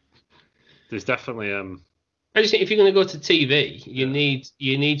there's definitely I just think if you're going to go to TV,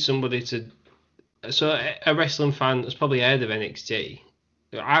 you need somebody to. So a wrestling fan that's probably heard of NXT,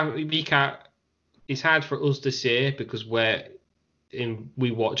 it's hard for us to say because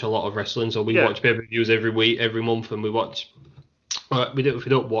we watch a lot of wrestling, so we watch pay-per-views every week, every month, and we watch. If we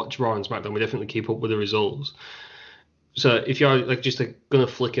don't watch Raw and SmackDown, we definitely keep up with the results. So if you're like just gonna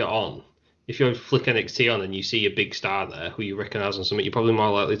flick it on, if you flick NXT on and you see a big star there who you recognise on something, you're probably more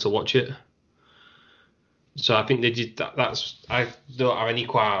likely to watch it. So I think they did that. I don't have any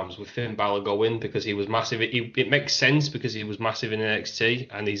qualms with Finn Balor going because he was massive. It makes sense because he was massive in NXT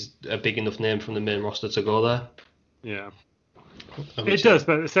and he's a big enough name from the main roster to go there. Yeah. It does,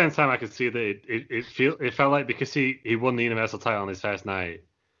 but at the same time, I could see that it felt like because he won the Universal title on his first night,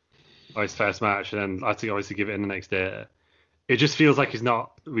 or his first match, and then had to obviously give it in the next day. It just feels like he's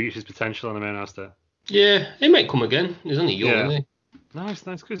not reached his potential on the main roster. Yeah, he might come again. He's only young, isn't he? No, he's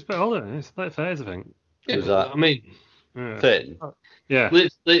nice. He's a bit older. He's late 30s, I think. Yeah, who's that? I mean, Finn. Yeah.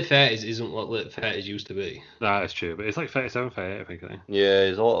 Late 30s isn't what late 30s used to be. No, that's true, but it's like 37, 38, I think. Yeah,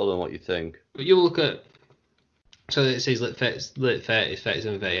 he's a lot older than what you think. But you look at. So it says late 30s,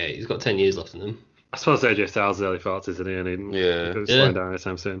 37, 38. He's got 10 years left in him. I suppose AJ Styles is early 40s, isn't he? And he's slowing down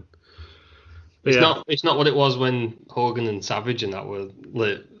anytime soon. It's not what it was when Hogan and Savage and that were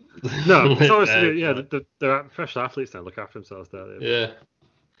late. No, it's obviously, they're professional athletes now. Look after themselves, don't they? Yeah.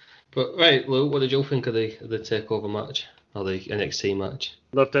 But right, Lou, what did you think of the takeover match or the NXT match?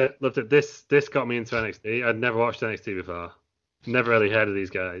 Loved it. This got me into NXT. I'd never watched NXT before. Never really heard of these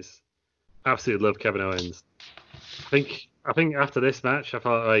guys. Absolutely loved Kevin Owens. I think after this match, I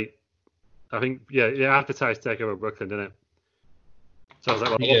felt like I think, it advertised TakeOver Brooklyn, didn't it? So I was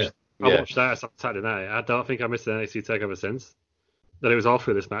like, well, Yeah. I watched that on Saturday night. I don't think I missed an NXT TakeOver since. That it was all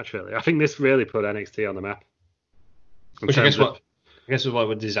through this match, really. I think this really put NXT on the map. Which I guess is what it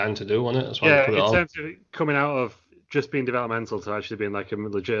was designed to do, wasn't it? That's why they put it in on. terms of coming out of just being developmental to actually being like a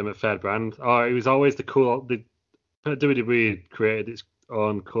legitimate fair brand. Oh, it was always the WWE created its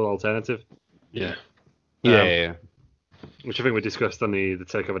own cool alternative. Yeah. Yeah. Which I think we discussed on the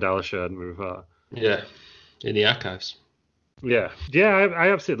TakeOver Dallas show, hadn't we, before? Yeah. In the archives. Yeah,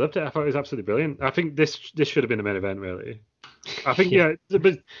 I absolutely loved it. I thought it was absolutely brilliant. I think this should have been the main event, really. I think,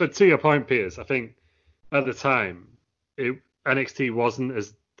 but to your point, Piers, I think at the time, NXT wasn't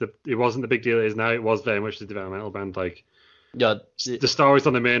the big deal it is now. It was very much the developmental band. Like, the stories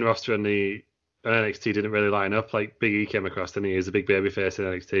on the main roster and NXT didn't really line up. Like, Big E came across, and he is a big babyface in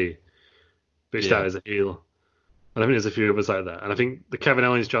NXT, but he started as a heel. And I think there's a few others like that. And I think the Kevin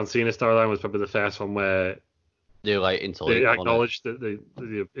Owens John Cena storyline was probably the first one where they acknowledged that they're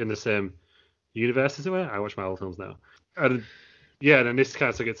in the same universe, as it were. I watch Marvel films now. And then this kind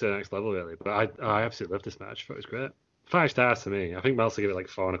of took it to the next level, really. But I absolutely loved this match. I thought it was great. 5 stars to me. I think Meltzer gave it like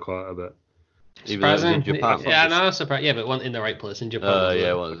 4.25, but surprising. Yeah, no, surprised. Yeah, but it wasn't in the right place in Japan.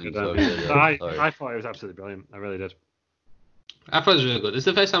 It wasn't. I thought it was absolutely brilliant. I really did. I thought it was really good. It's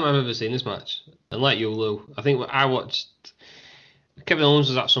the first time I've ever seen this match. And like you, Lou, I think I watched Kevin Owens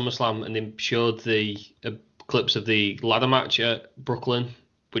was at SummerSlam and they showed the clips of the ladder match at Brooklyn,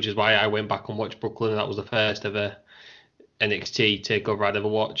 which is why I went back and watched Brooklyn, and that was the first ever NXT takeover I'd ever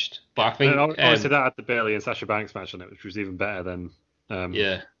watched. But I think obviously that had the Bayley and Sasha Banks match on it, which was even better than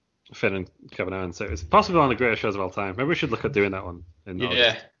Finn and Kevin Owens. So it's possibly one of the greatest shows of all time. Maybe we should look at doing that one.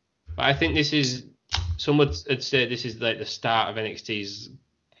 But I think this is. Some would say this is like the start of NXT's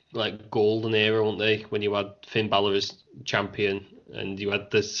like golden era, won't they? When you had Finn Balor as champion, and you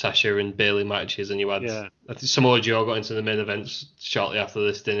had the Sasha and Bayley matches, and you had I think Samoa Joe got into the main events shortly after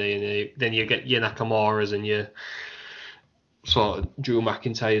this, didn't he? And then you get your Nakamura's and your sort of Drew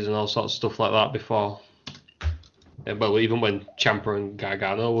McIntyre's and all sorts of stuff like that before. Well, even when Ciampa and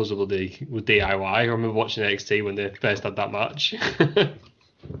Gargano was DIY, I remember watching NXT when they first had that match.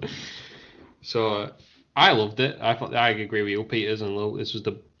 So I loved it. I agree with you, Peters and Lou. This was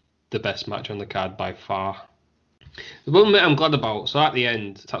the best match on the card by far. The one bit I'm glad about, so at the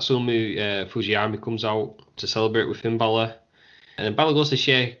end, Tatsumi Fujiyama comes out to celebrate with Finn Balor, and then Balor goes to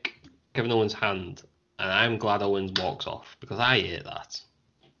shake Kevin Owens' hand, and I'm glad Owens walks off, because I hate that.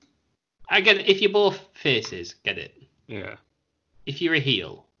 I get it. If you're both faces, get it. Yeah. If you're a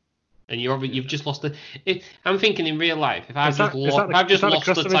heel, and you've just lost I'm thinking in real life, if I've just lost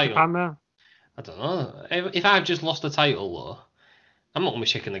the title. I don't know. If I've just lost the title, though, I'm not going to be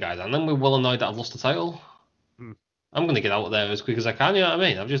shaking the guy's hand. I'm well annoyed that I've lost the title. I'm going to get out of there as quick as I can, you know what I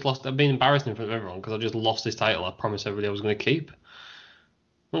mean? I've been embarrassed in front of everyone because I've just lost this title I promised everybody I was going to keep.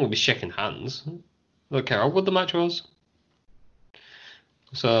 I'm going to be shaking hands. I don't care how good the match was.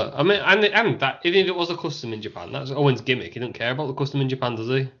 So, I mean, and that, even if it was a custom in Japan, that's Owen's gimmick. He doesn't care about the custom in Japan, does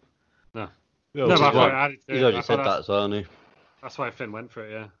he? No. He's already said that, so hasn't he? That's why Finn went for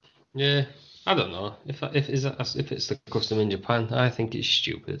it, yeah. Yeah. I don't know if it's the custom in Japan. I think it's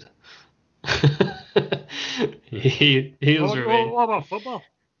stupid. What about football?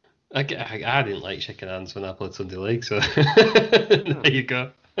 I didn't like shaking hands when I played Sunday League, so there you go.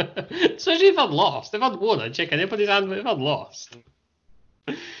 Especially if I'd lost. If I'd won, I'd shake anybody's hand. But if I'd lost,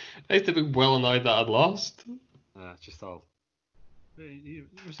 I used to be well annoyed that I'd lost. It's just all. You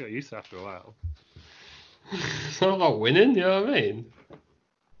just got used to it after a while. It's not about winning, you know what I mean?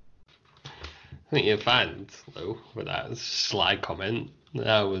 I think you're banned, though, with that sly comment.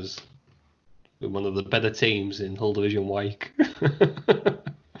 I was one of the better teams in Hull Division Wyke.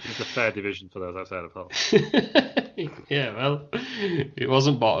 It's a fair division for those outside of Hull. Yeah, well, it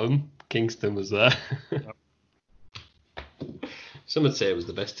wasn't bottom. Kingston was there. Some would say it was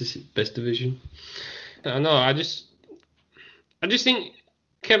the best division. I know. I just think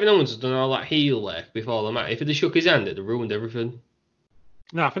Kevin Owens has done all that heel work before the match. If he'd have shook his hand, it'd have ruined everything.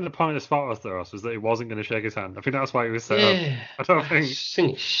 No, I think the point of the spot was that he wasn't going to shake his hand. I think that's why he was set up. I don't think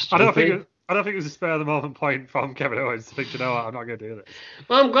it was a spur of the moment point from Kevin Owens to think, you know what, I'm not going to do this.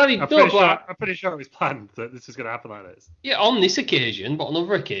 Well, I'm glad he did. I'm pretty sure it was planned that this was going to happen like this. Yeah, on this occasion, but on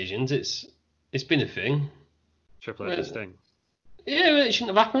other occasions, it's been a thing. Triple H Sting. Yeah, it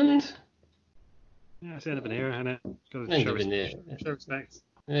shouldn't have happened. Yeah, it's the end of an era, isn't it? Show respect.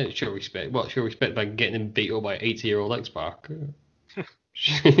 Yeah, show respect. What, show respect by getting him beat up by 80-year-old X-Pac?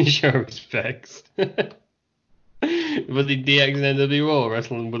 Show respect. But the DX and NWO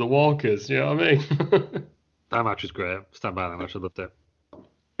wrestling with the Walkers, you know what I mean? That match was great. Stand by that match, I loved it.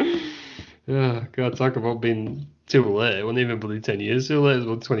 Oh, God, talk about being too late. It wasn't even bloody 10 years too late. It was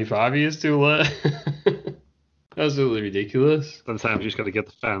about 25 years too late. Absolutely ridiculous. Sometimes you just got to give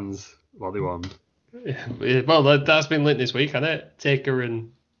the fans what they want. Yeah, well, that's been lit this week, hasn't it? Taker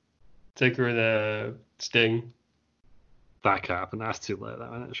and Sting. That can't happen. That's too late, that,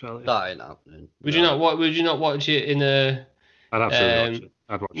 isn't it, surely? That ain't happening. Would you not watch it in a? I'd absolutely watch it.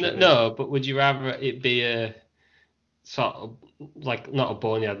 I'd watch it. No, but would you rather it be a sort of like not a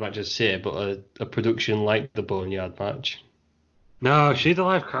boneyard match, as say, but a production like the boneyard match? No, she'd the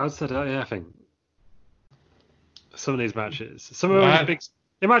live crowd said that, yeah, I think. Some of these matches. Some of them big.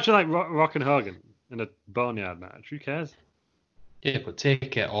 Imagine like Rock and Hogan in a boneyard match. Who cares? Yeah, but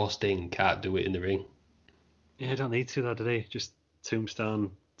Taker or Sting can't do it in the ring. Yeah, don't need to though, do they? Just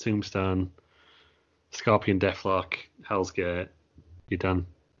Tombstone, Scorpion Deathlock, Hell's Gate. You're done.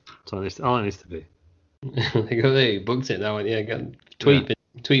 That's all it needs to be. They booked it now, and yeah, tweet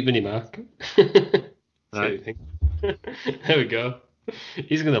Vinnie Mac. Right. There we go.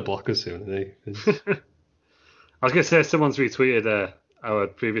 He's gonna block us soon, isn't he? I was gonna say someone's retweeted our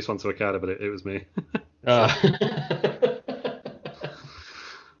previous one to Okada, but it was me.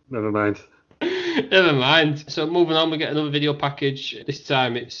 Never mind. Never mind. So moving on, we get another video package. This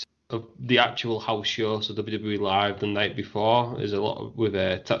time it's of the actual house show, so WWE Live the night before. There's a lot with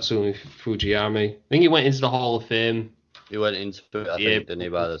Tatsumi Fujiyama. I think he went into the Hall of Fame. He went into it, I think, didn't he,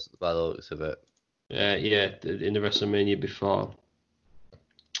 by the looks of it. Yeah, in the WrestleMania before.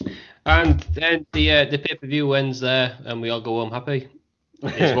 And then the pay-per-view ends there, and we all go home happy.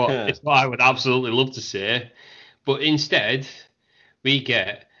 It's what I would absolutely love to say. But instead, we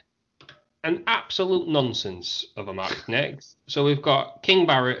get an absolute nonsense of a match next. So we've got King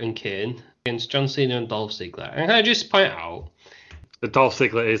Barrett and Kane against John Cena and Dolph Ziggler. And can I just point out... The Dolph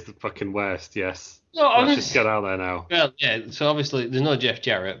Ziggler is the fucking worst, yes. No, let's just get out there now. Well, yeah, so obviously there's no Jeff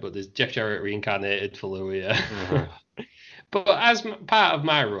Jarrett, but there's Jeff Jarrett reincarnated for Louis. But as part of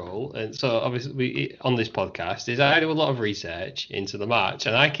my role, and so obviously on this podcast, is I do a lot of research into the match,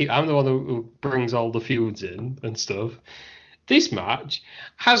 and I'm the one who brings all the feuds in and stuff. This match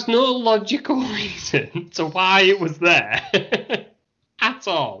has no logical reason to why it was there at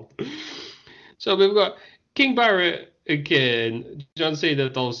all. So we've got King Barrett and Kane, John Cena,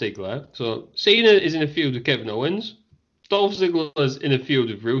 Dolph Ziggler. So Cena is in a feud with Kevin Owens. Dolph Ziggler's in a feud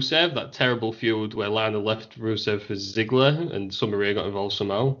with Rusev, that terrible feud where Lana left Rusev for Ziggler and Summer Rae got involved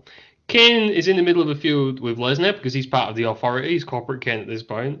somehow. Kane is in the middle of a feud with Lesnar because he's part of the Authority. He's corporate Kane at this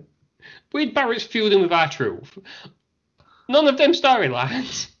point. Wade Barrett's feuding with R-Truth. None of them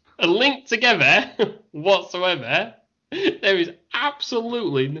storylines are linked together whatsoever. There is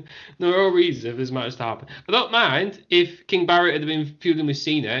absolutely no reason for this match to happen. I don't mind if King Barrett had been feuding with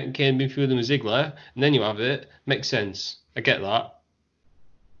Cena and Kane had been feuding with Ziggler, and then you have it. Makes sense. I get that.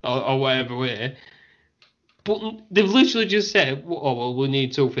 Or whatever way. But they've literally just said, oh, well, we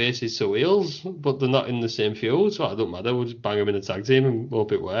need two faces, two heels, but they're not in the same feud, so it don't matter. We'll just bang them in a tag team and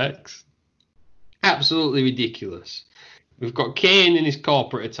hope it works. Absolutely ridiculous. We've got Kane in his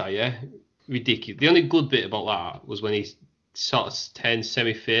corporate attire. Ridiculous. The only good bit about that was when he sort of turned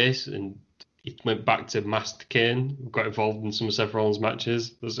semi-face and he went back to masked Kane, got involved in some of Seth Rollins'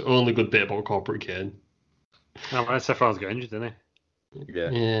 matches. That's the only good bit about corporate Kane. No, well, Seth Rollins got injured, didn't he?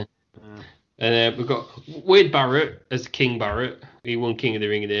 Yeah. And we've got Wade Barrett as King Barrett. He won King of the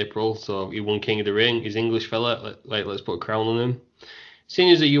Ring in April, so he won King of the Ring. He's English fella. Let's put a crown on him.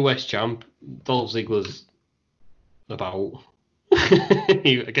 Cena's a US champ. Dolph Ziggler's about.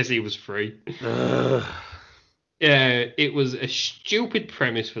 I guess he was free. Yeah, it was a stupid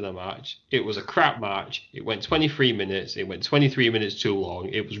premise for the match. It was a crap match. It went 23 minutes. It went 23 minutes too long.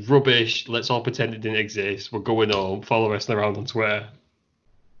 It was rubbish. Let's all pretend it didn't exist. We're going home. Follow wrestling around on Twitter.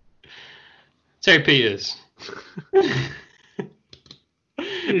 Terry Peters. You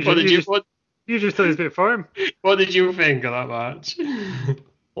just thought it was a bit for him. What did you think of that match?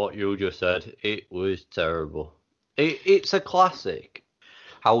 What you just said, it was terrible. It's a classic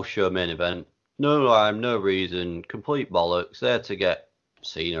house show main event. No rhyme, no reason, complete bollocks. There to get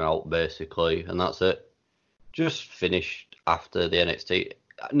Cena out, basically, and that's it. Just finished after the NXT.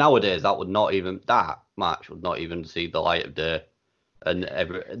 Nowadays, that match would not even see the light of day, and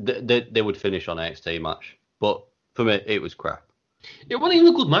they would finish on an NXT match. But for me, it was crap. It wasn't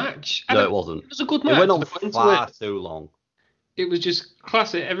even a good match. No, it wasn't. It was a good match. It went on far too long. It was just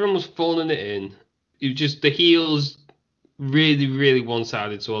classic. Everyone was phoning it in. It was just the heels really, really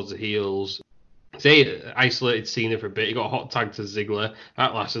one-sided towards the heels. They isolated Cena for a bit. He got a hot tag to Ziggler.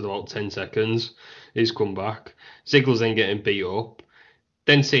 That lasted about 10 seconds. He's come back. Ziggler's then getting beat up.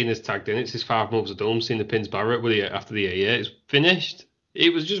 Then Cena's tagged in. It's his 5 moves of doom. Cena pins Barrett after the AA. It's finished.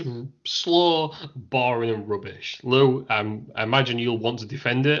 It was just slow, boring, and rubbish. Lou, I imagine you'll want to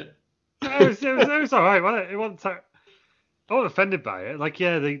defend it. It was all right, wasn't it? It wasn't. I wasn't offended by it. Like,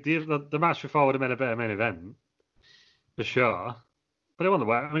 yeah, the match before would have been a better main event for sure, but it wasn't.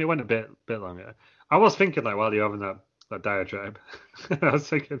 I mean, it went a bit longer. I was thinking like while you're having that diatribe, I was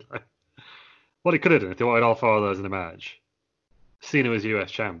thinking like what he could have done if they wanted all 4 of those in a match. Cena was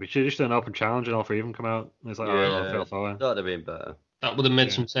US champ. He should have just done an open challenge and all 3 of them come out. And it's like, Yeah, fail forward. that would have been better. That would have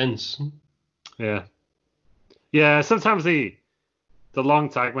made some sense. Yeah. Yeah, sometimes the long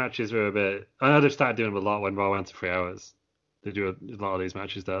tag matches were a bit. I know they've started doing them a lot when Raw went to 3 hours. They do a lot of these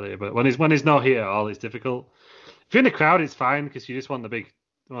matches down there, but when he's not here at all, it's difficult. If you're in the crowd, it's fine because you just want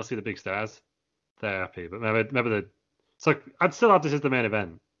to see the big stars. They're happy, but maybe so I'd still have this as the main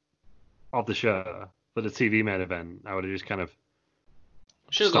event of the show, but the TV main event, I would have just kind of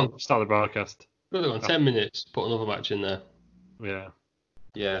start the broadcast. Should have gone 10 minutes, put another match in there. Yeah.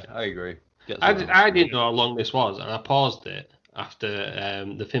 Yeah, I agree. I didn't know how long this was, and I paused it after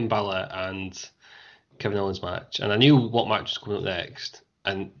the Finn Balor and Kevin Owens match, and I knew what match was coming up next,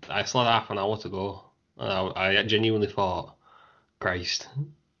 and I still had half an hour to go, and I genuinely thought, Christ.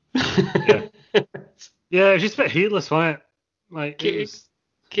 Yeah. Yeah, it was just a bit heatless, wasn't it? Like,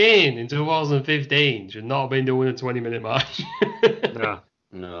 Kane in 2015 should not have been doing a 20-minute match.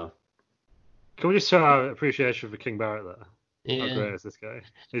 No. Can we just show our appreciation for King Barrett there? Yeah. How great is this guy?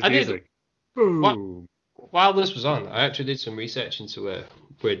 His I did- music. Boom. While this was on, I actually did some research into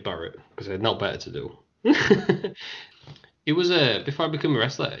Wade Barrett because I had not better to do. It was before I became a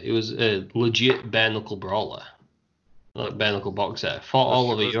wrestler, it was a legit bare knuckle brawler, like bare knuckle boxer. Fought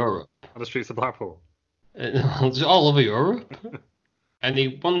all over Europe. On the streets of Blackpool. All over Europe, and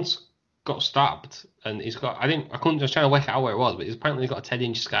he once got stabbed, and he's got. I was trying to work out where it was, but he's apparently got a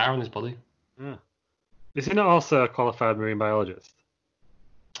 10-inch scar on his body. Yeah. Is he not also a qualified marine biologist?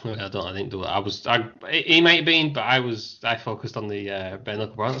 I didn't do it. He might have been, but I focused on the bare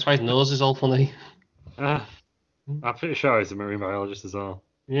knuckle brawler. That's why his nose is all funny. I'm pretty sure he's a marine biologist as well.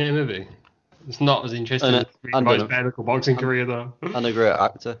 Yeah, maybe. It's not as interesting as his bare knuckle boxing career, though. And a great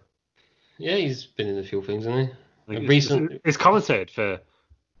actor. Yeah, he's been in a few things, hasn't he? Like, he's commentated for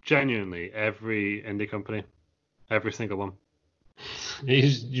genuinely every indie company. Every single one.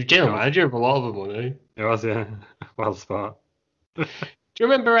 He's general manager of a lot of them, wasn't he? He was, yeah. Well spot. Do you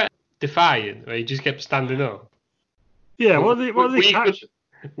remember at Defiant, where he just kept standing up? Yeah, what did he catch?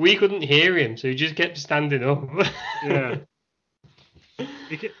 We couldn't hear him, so he just kept standing up. Yeah.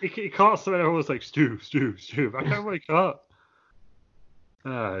 He caught something, everyone was like, Stu. I can't remember what he caught.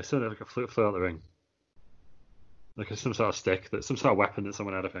 It sounded like a flew out the ring. Like some sort of stick, some sort of weapon that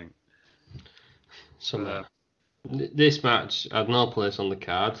someone had, I think. This match had no place on the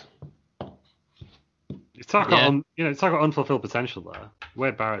card. You talk about unfulfilled potential there.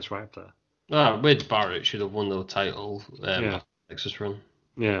 Wade Barrett's right up there. Wade Barrett should have won the title. Texas run.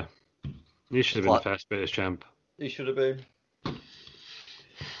 Yeah. He should have been the first British champ. He should have been.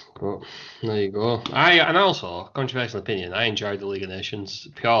 Well, there you go. And also, controversial opinion, I enjoyed the League of Nations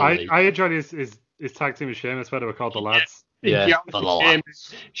purely. I enjoyed his tag team with Sheamus, where they were called the Lads. Yeah, the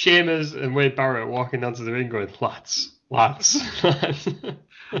Lads. Sheamus and Wade Barrett walking down to the ring going, lads.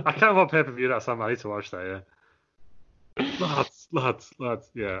 I can't remember what pay-per-view that's on. I need to watch that, yeah. Lads.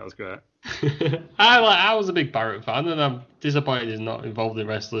 Yeah, that was great. I was a big Barrett fan, and I'm disappointed he's not involved in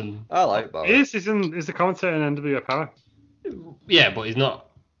wrestling. I like Barrett. He's the commentator in NWA Power. Yeah, but he's not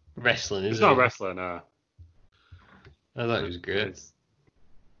wrestling, is he? He's not a wrestler, no. I thought it was great.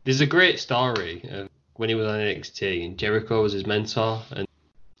 There's a great story of when he was on NXT, and Jericho was his mentor, and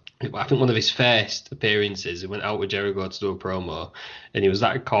I think one of his first appearances, he went out with Jericho to do a promo, and he was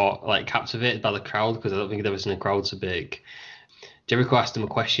captivated by the crowd, because I don't think he'd ever seen a crowd so big. Jericho asked him a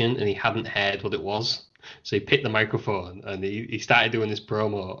question, and he hadn't heard what it was. So he picked the microphone, and he started doing this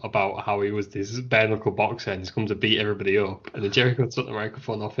promo about how he was this bare knuckle boxer, and he's come to beat everybody up. And then Jericho took the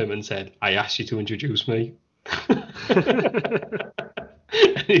microphone off him and said, "I asked you to introduce me."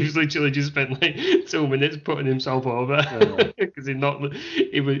 And he was literally just spent like 2 minutes putting himself over because he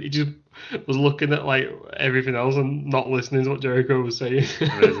just was looking at like everything else and not listening to what Jericho was saying.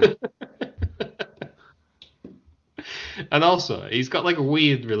 And also, he's got like a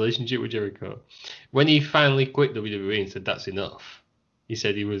weird relationship with Jericho. When he finally quit WWE and said that's enough, he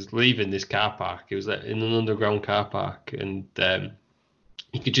said he was leaving this car park. He was like, in an underground car park, and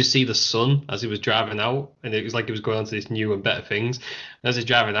he could just see the sun as he was driving out, and it was like he was going on to these new and better things. And as he's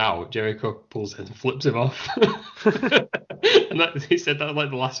driving out, Jericho pulls in and flips him off. And he said that was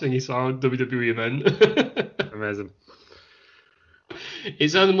like the last thing he saw at a WWE event. Amazing.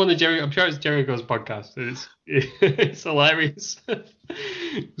 It's on one of Jericho. I'm sure it's Jericho's podcast. It's hilarious.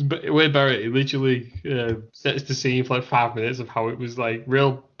 But Wade Barrett, he literally sets the scene for like 5 minutes of how it was like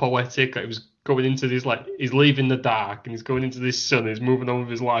real poetic. Like, it was going into this, like, he's leaving the dark and he's going into this sun. He's moving on with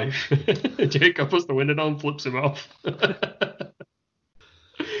his life. Jericho puts the window down, flips him off.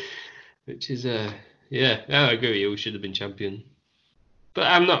 Which is yeah, I agree with you. We should have been champion. But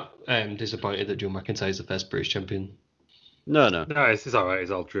I'm not disappointed that Drew McIntyre is the first British champion. No. No, it's all right.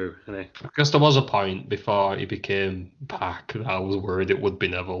 It's all Drew, isn't it? Because there was a point before he became Pac that I was worried it would be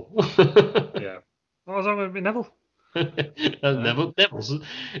Neville. Yeah. What was that with Neville? Neville's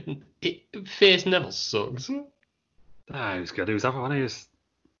face Neville sucks. Ah, he was good. He was everyone. He was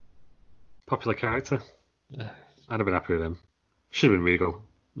popular character. I'd have been happy with him. Should have been Regal.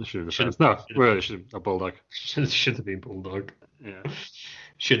 Should have been no, really should have a Bulldog. Should have been Bulldog. Yeah.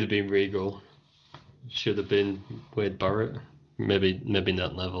 Should have been Regal. Should have been Wade Barrett. Maybe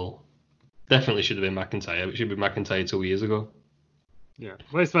not Neville. Definitely should have been McIntyre. It should have been McIntyre 2 years ago. Yeah.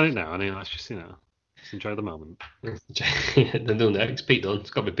 Where's it now? I mean, let's just, just enjoy the moment. Then do next. Pete Dunne.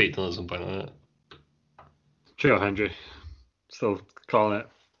 It's got to be Pete Dunne at some point, isn't it? Joe Hendry. Still calling it.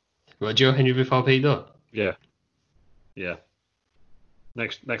 What, Joe Hendry before Pete Dunne? Yeah. Yeah.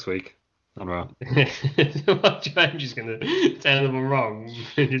 Next week. I'm wrong. What, Joe Hendry's going to tell them I'm wrong?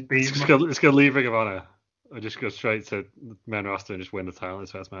 It's going to leave Ring of Honor. Or just go straight to main roster and just win the title in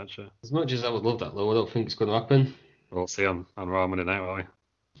his first match. Yeah. As much as I would love that, though, I don't think it's going to happen. We'll see on Raw Monday night, won't we?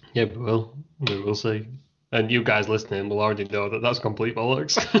 Yeah, we will. We will see. And you guys listening will already know that that's complete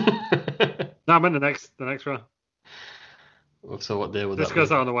bollocks. No, I meant the next Raw. So what day would this that goes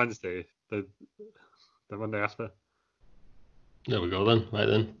be? out on the Wednesday. The Monday after. There we go then. Right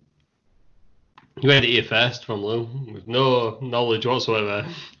then. You heard it here first from Lou, with no knowledge whatsoever.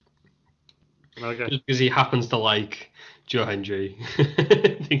 Okay. Just because he happens to like Joe Hendry,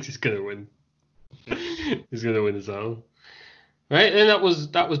 thinks he's gonna win. He's gonna win the title. Right, and that was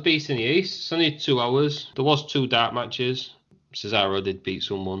Beast in the East. It's only 2 hours. There was 2 dark matches. Cesaro did beat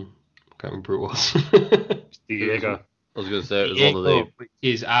someone. I can't remember who it was. Diego. I was going to say it was one of the... Which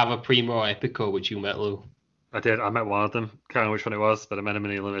is either Primo or Epico, which you met, Lou. I did. I met one of them. Can't remember which one it was, but I met him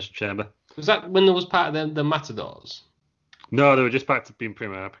in the Elimination Chamber. Was that when there was part of the Matadors? No, they were just back to being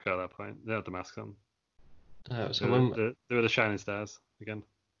Primo and Epico at that point. They had the masks on. So They were the Shining Stars again.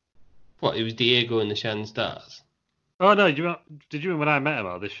 What, it was Diego and the Shining Stars? Oh, no, did you mean when I met him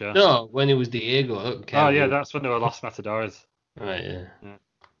on this show? No, when it was Diego. I don't care. Oh, yeah, that's when they were Lost Matadors. Right, yeah.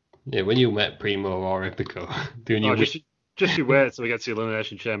 Yeah, when you met Primo or Epico. Just you wait till we get to the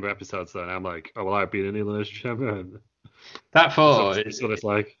Elimination Chamber episodes, then I'm like, oh, well, I've been in the Elimination Chamber. That photo is what it's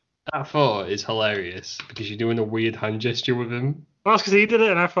like. That photo is hilarious because you're doing a weird hand gesture with him. Well, that's because he did it,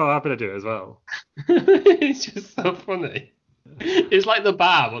 and I thought I'd better do it as well. It's just so funny. It's like the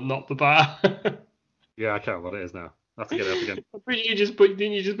bar, but not the bar. Yeah, I can't remember what it is now. I have to get it up again. But didn't you just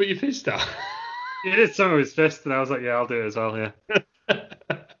put your fist out? He did something with his fist, and I was like, yeah, I'll do it as well, yeah.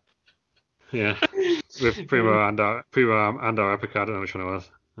 Yeah. With Primo and our Epico, I don't know which one it was.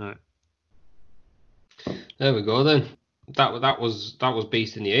 All right. There we go then. That was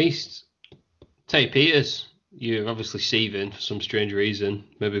Beast in the East. Tay Peters, you're obviously seething for some strange reason.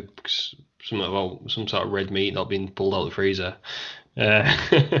 Maybe some sort of red meat not being pulled out of the freezer.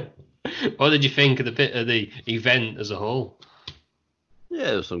 What did you think of the event as a whole? Yeah,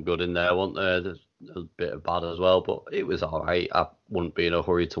 there was some good in there, wasn't there? There's a bit of bad as well, but it was all right. I wouldn't be in a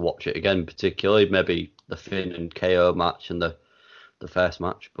hurry to watch it again, particularly maybe the Finn and KO match and the first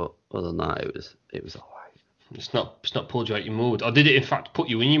match. But other than that, it was all right. It's not pulled you out your mood, or did it in fact put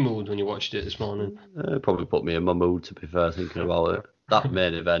you in your mood when you watched it this morning? It probably put me in my mood, to be fair, thinking about it. That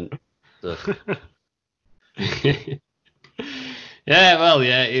main event. Yeah, well,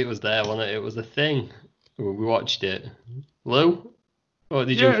 yeah, it was there, wasn't it? It was a thing. We watched it. Lou, what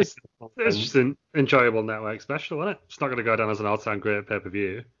did you? Yeah, it's just an enjoyable network special, wasn't it? It's not going to go down as an all-time great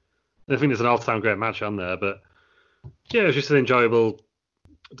pay-per-view. I think there's an all-time great match on there, but yeah, it was just an enjoyable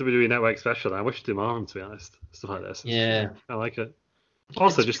WWE Network special. I wish to do more of them, to be honest. Stuff like this. Yeah. I like it.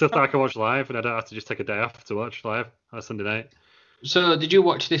 Also, just stuff that I can watch live, and I don't have to just take a day off to watch live on a Sunday night. So, did you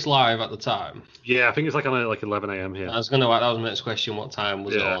watch this live at the time? Yeah, I think it's like on like 11 a.m. here. I was going to that was my next question. What time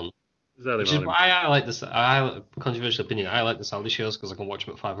was it on? It's early Which is why I like this. Controversial opinion. I like the Saudi shows because I can watch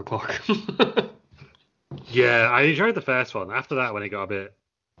them at 5 o'clock. Yeah, I enjoyed the first one. After that, when it got a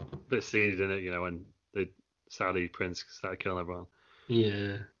bit scenes in it, when the Saudi prince started killing everyone.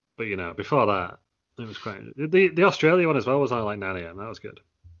 Yeah. But before that, it was quite. The Australia one as well was on like 9 a.m. That was good.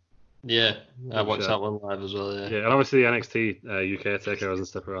 Yeah, I watched that one live as well. Yeah. Yeah, and obviously the NXT UK takeovers and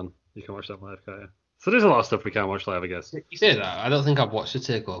stuff are on. You can watch that live, can't you? So there's a lot of stuff we can't watch live, I guess. You say that. I don't think I've watched the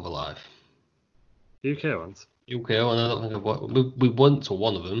Takeover live. UK ones. UK one. I don't think I've watched. We went to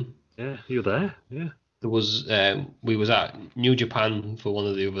one of them. Yeah, you were there. Yeah. There was we was at New Japan for one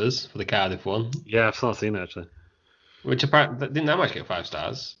of the others, for the Cardiff one. Yeah, I've not seen it actually. Which apparently didn't that much get 5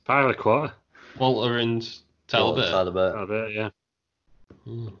 stars. 5.25. Walter and Talbot. Talbot, yeah.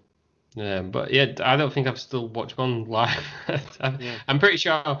 Yeah, but yeah, I don't think I've still watched one live. I'm pretty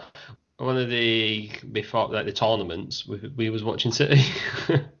sure one of the before like the tournaments we was watching City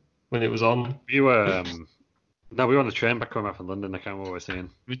when it was on. We were no, we were on the train back coming back from London. I can't remember what we were saying.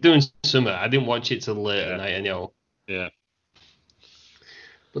 We were doing summer. I didn't watch it till late at night anyhow. Yeah.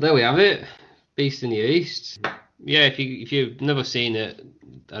 But there we have it. Beast in the East. Yeah, if you've never seen it,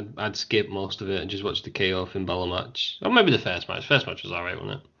 I'd skip most of it and just watch the KO Finn Balor match. Or maybe the first match. First match was alright,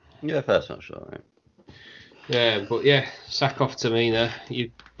 wasn't it? Yeah, first match was alright. Yeah, but yeah, sack off Tamina.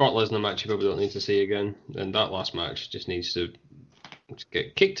 You Brock Lesnar match you probably don't need to see again. And that last match just needs to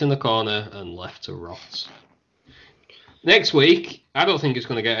get kicked in the corner and left to rot. Next week, I don't think it's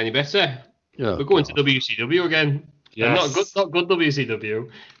going to get any better. Yeah, we're going to WCW again. Yes. Not good WCW.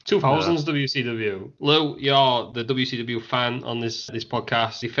 2000s WCW. Lou, you're the WCW fan on this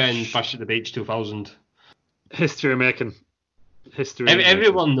podcast. Defend Bash at the Beach 2000. History making.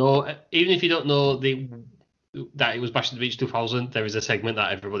 Everyone know, even if you don't know that it was Bash at the Beach 2000, there is a segment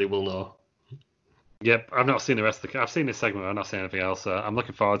that everybody will know. Yep, I've not seen the rest of I've seen this segment, I've not seen anything else. So I'm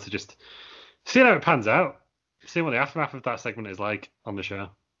looking forward to just seeing how it pans out. Seeing what the aftermath of that segment is like on the show.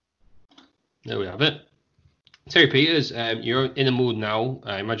 There we have it. Terry Peters, you're in a mood now.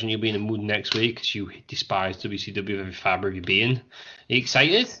 I imagine you'll be in a mood next week because you despise WCW every fibre of your being. Are you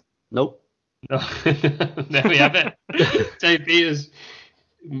excited? Nope. No. There we have it. Terry Peters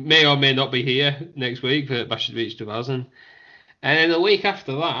may or may not be here next week for Bash at the Beach 2000. And then the week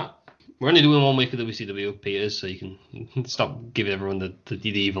after that, we're only doing 1 week of WCW, Peters, so you can stop giving everyone the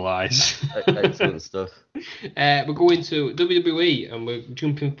evil eyes. Excellent stuff. We're going to WWE, and we're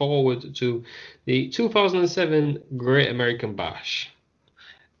jumping forward to the 2007 Great American Bash.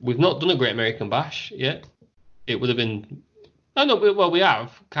 We've not done a Great American Bash yet. It would have been... Oh, no, well, we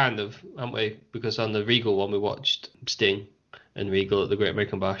have, kind of, haven't we? Because on the Regal one, we watched Sting and Regal at the Great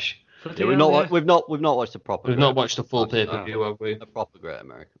American Bash. Yeah, we've not watched a proper. We've not watched a full pay-per-view, have we? A proper Great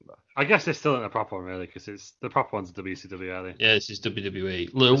American Bash. I guess it's still in a proper one, really, because it's the proper one's WCW, are they? Yeah, this is WWE.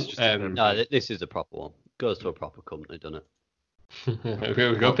 Lou, no, this is a proper one. Goes to a proper company, doesn't it?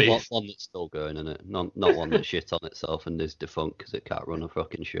 Here we go, Pete. One that's still going, in it? Not one that shit on itself and is defunct because it can't run a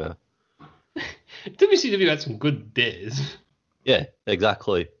fucking show. WCW had some good days. Yeah,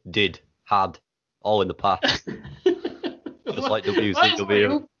 exactly. Had, all in the past. Just like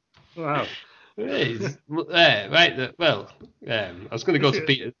WCW. Wow. Right. Well, I was going to go to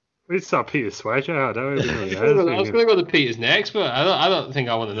Peter. We saw Peter Swear, don't we? I was going to go to Peter's next, but I don't think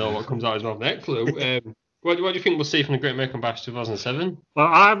I want to know what comes out of his mouth next, Lou. What do you think we'll see from the Great American Bash 2007? Well,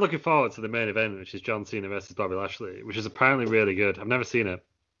 I'm looking forward to the main event, which is John Cena versus Bobby Lashley, which is apparently really good. I've never seen it,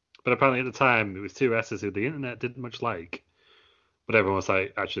 but apparently at the time it was two wrestlers who the internet didn't much like, but everyone was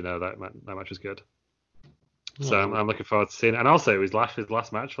like, actually no, that match was good. So I'm looking forward to seeing it. And also it was his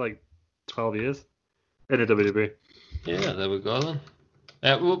last match for like 12 years in the WWE. Yeah, there we go then.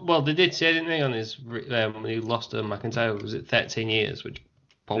 Well, they did say, didn't they, on his when he lost to McIntyre, was it 13 years, which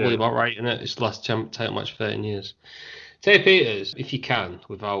probably about right, isn't it? It's the last title match for 13 years. Terry Peters, if you can,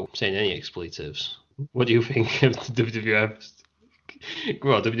 without saying any expletives, what do you think of the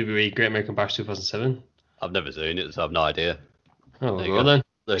WWE Great American Bash 2007? I've never seen it, so I've no idea. Oh, well then.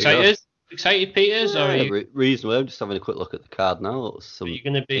 Excited, Peters? Yeah, or are you... reasonably. I'm just having a quick look at the card now. Are you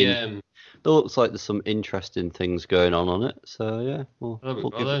going to be... It looks like there's some interesting things going on it. So, yeah,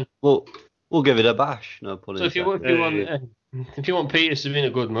 we'll give it a bash. No pun intended. So if you want Peters to be in a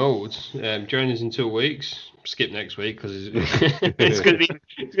good mood, join us in 2 weeks. Skip next week because it's going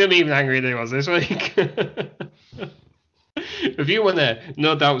to be even angrier than it was this week. If you want to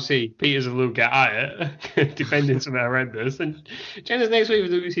no doubt see Peters and Luke get at it, defending some horrendous, then join us next week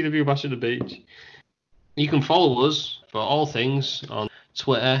for WCW Bash at the Beach. You can follow us for all things on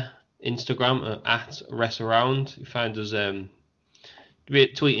Twitter, Instagram at WrestleRound. You find us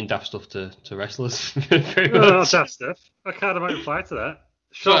tweeting daft stuff to wrestlers. Not daft stuff. I can't reply to that.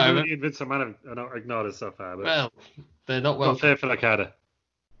 Sean Mooney and Vince McMahon are not ignored us so far. But well, they're not well. Not fair for Nakada.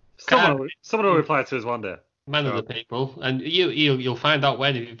 Someone will reply to us one day. Man of the people, and you'll find out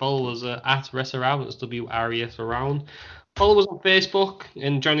when if you follow us at WrestleRound. It's WRES around Follow us on Facebook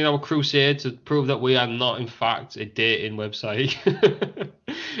and join in our crusade to prove that we are not, in fact, a dating website.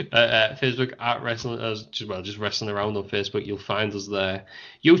 Facebook at Wrestling, just Wrestling Around on Facebook. You'll find us there.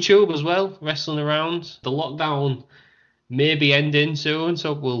 YouTube as well, Wrestling Around. The lockdown may be ending soon,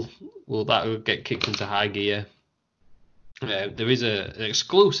 so that will get kicked into high gear. There is an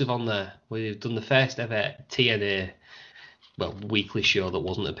exclusive on there where we've done the first ever TNA, weekly show that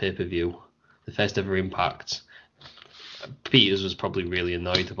wasn't a pay-per-view. The first ever Impact. Peters was probably really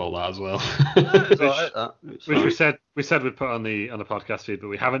annoyed about that as well. Which we said we'd put on the podcast feed, but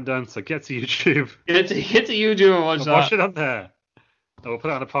we haven't done. So get to YouTube. Get to YouTube and watch that. Watch it on there. And we'll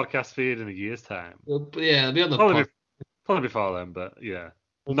put it on a podcast feed in a year's time. Yeah, it'll be on the probably before then, but yeah.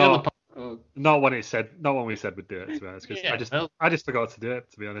 Not when we said we'd do it, to be honest. Because I just forgot to do it,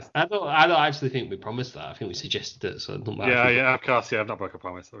 to be honest. I don't actually think we promised that. I think we suggested it, so it don't matter. Yeah, of course. Yeah, I've not broke a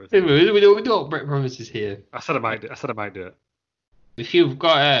promise. We don't break promises here. I said I might do it. If you've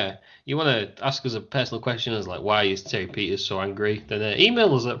got you want to ask us a personal question as like why is Terry Peters so angry, then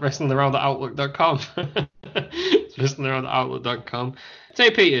email us at wrestlingaround@outlook.com. It's wrestlingaround@outlook.com.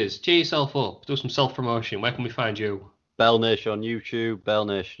 Terry Peters, cheer yourself up. Do some self-promotion. Where can we find you? Bell Nation on YouTube, Bell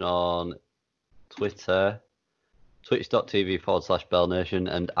Nation on Twitter, twitch.tv/Bell Nation,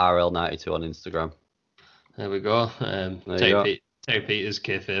 and RL92 on Instagram. There we go. Terry Peters,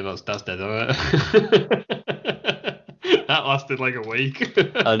 kayfabe, that's dead, isn't it? That lasted like a week.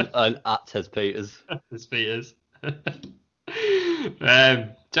 and at Tes Peters. Tes Peters.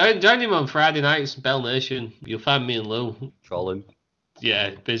 Join him on Friday nights, Bell Nation. You'll find me and Lou. Trolling.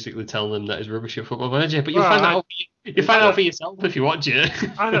 Yeah, basically telling them that he's rubbish at Football Manager, but you'll find out for yourself if you watch it.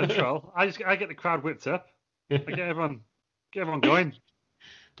 I don't troll. I get the crowd whipped up. I get everyone going.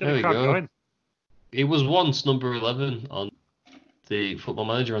 Get the crowd going. He was once number 11 on the Football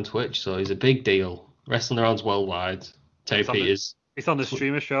Manager on Twitch, so he's a big deal. Wrestling Around's worldwide. Terry Peters. He's on the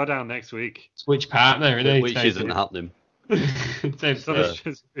Streamer Showdown next week. Twitch partner, isn't he? Which isn't happening. He's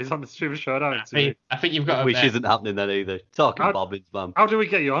on the Streamer Showdown. I think you've got. Which isn't happening then either. Talking bobbins, man. How do we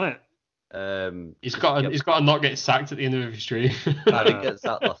get you on it? He's got to not get sacked at the end of every stream. I didn't get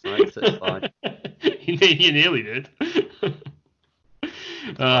sacked last night, so it's fine. You nearly did.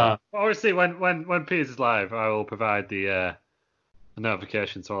 Obviously, when Peters is live, I will provide the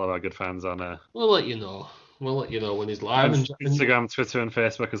notification to all of our good fans on. We'll let you know. We'll let you know when he's live. Instagram, Twitter, and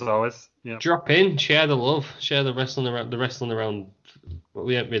Facebook as always. Yep. Drop in, share the love, share the wrestling around. Well,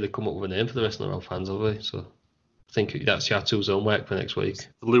 we haven't really come up with a name for the Wrestling Around fans, have we? So I think that's Yatu's homework for next week.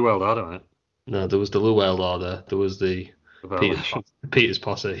 The Lou World Order, isn't it? No, there was the Lou World Order. There was the Peters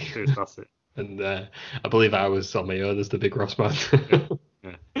Posse. Peters Posse. And I believe I was on my own as the Big Ross man.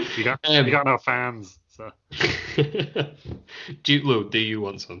 Yeah. You got no fans, so. Lou, do you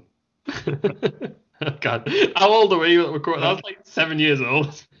want some? God, how old are we? I was like 7 years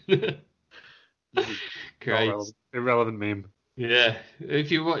old. Christ. Irrelevant meme. Yeah, if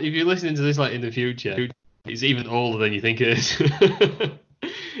you're listening to this like in the future, it's even older than you think it is.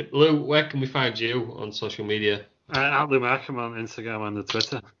 Lou, where can we find you on social media? At Lou Markham on Instagram and the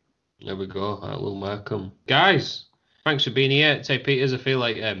Twitter. There we go, at Lou Markham. Guys, thanks for being here. Terry Peters, I feel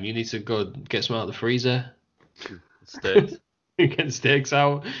like you need to go get some out of the freezer. Steaks. Get the steaks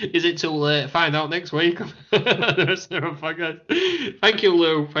out. Is it too late? Find out next week. The rest of our podcast. Thank you,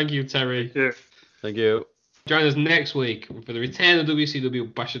 Lou. Thank you, Terry. Yeah. Thank you. Join us next week for the return of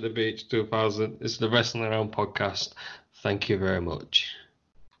WCW Bash at the Beach 2000. It's the Wrestling Around podcast. Thank you very much.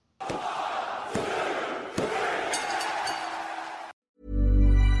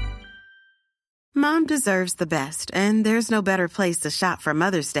 Mom deserves the best, and there's no better place to shop for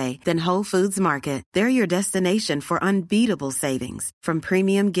Mother's Day than Whole Foods Market. They're your destination for unbeatable savings, from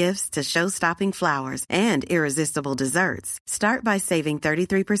premium gifts to show-stopping flowers and irresistible desserts. Start by saving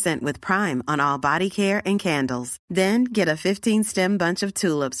 33% with Prime on all body care and candles. Then get a 15-stem bunch of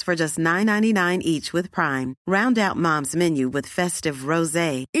tulips for just $9.99 each with Prime. Round out Mom's menu with festive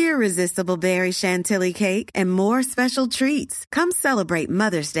rosé, irresistible berry chantilly cake, and more special treats. Come celebrate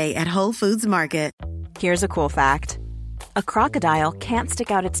Mother's Day at Whole Foods Market. Here's a cool fact. A crocodile can't stick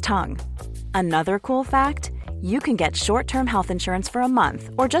out its tongue. Another cool fact, you can get short-term health insurance for a month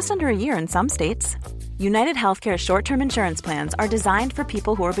or just under a year in some states. United Healthcare short-term insurance plans are designed for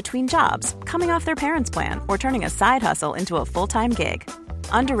people who are between jobs, coming off their parents' plan, or turning a side hustle into a full-time gig.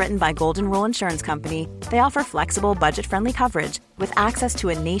 Underwritten by Golden Rule Insurance Company, they offer flexible, budget-friendly coverage with access to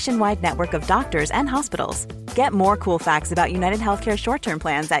a nationwide network of doctors and hospitals. Get more cool facts about United Healthcare short-term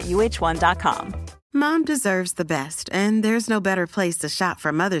plans at uh1.com. Mom deserves the best, and there's no better place to shop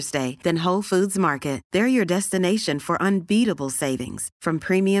for Mother's Day than Whole Foods Market. They're your destination for unbeatable savings, from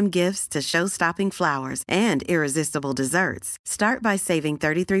premium gifts to show-stopping flowers and irresistible desserts. Start by saving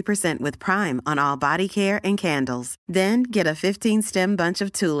 33% with Prime on all body care and candles. Then get a 15-stem bunch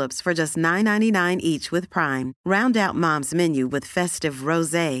of tulips for just $9.99 each with Prime. Round out Mom's menu with festive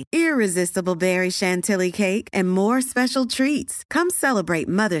rosé, irresistible berry chantilly cake, and more special treats. Come celebrate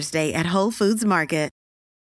Mother's Day at Whole Foods Market.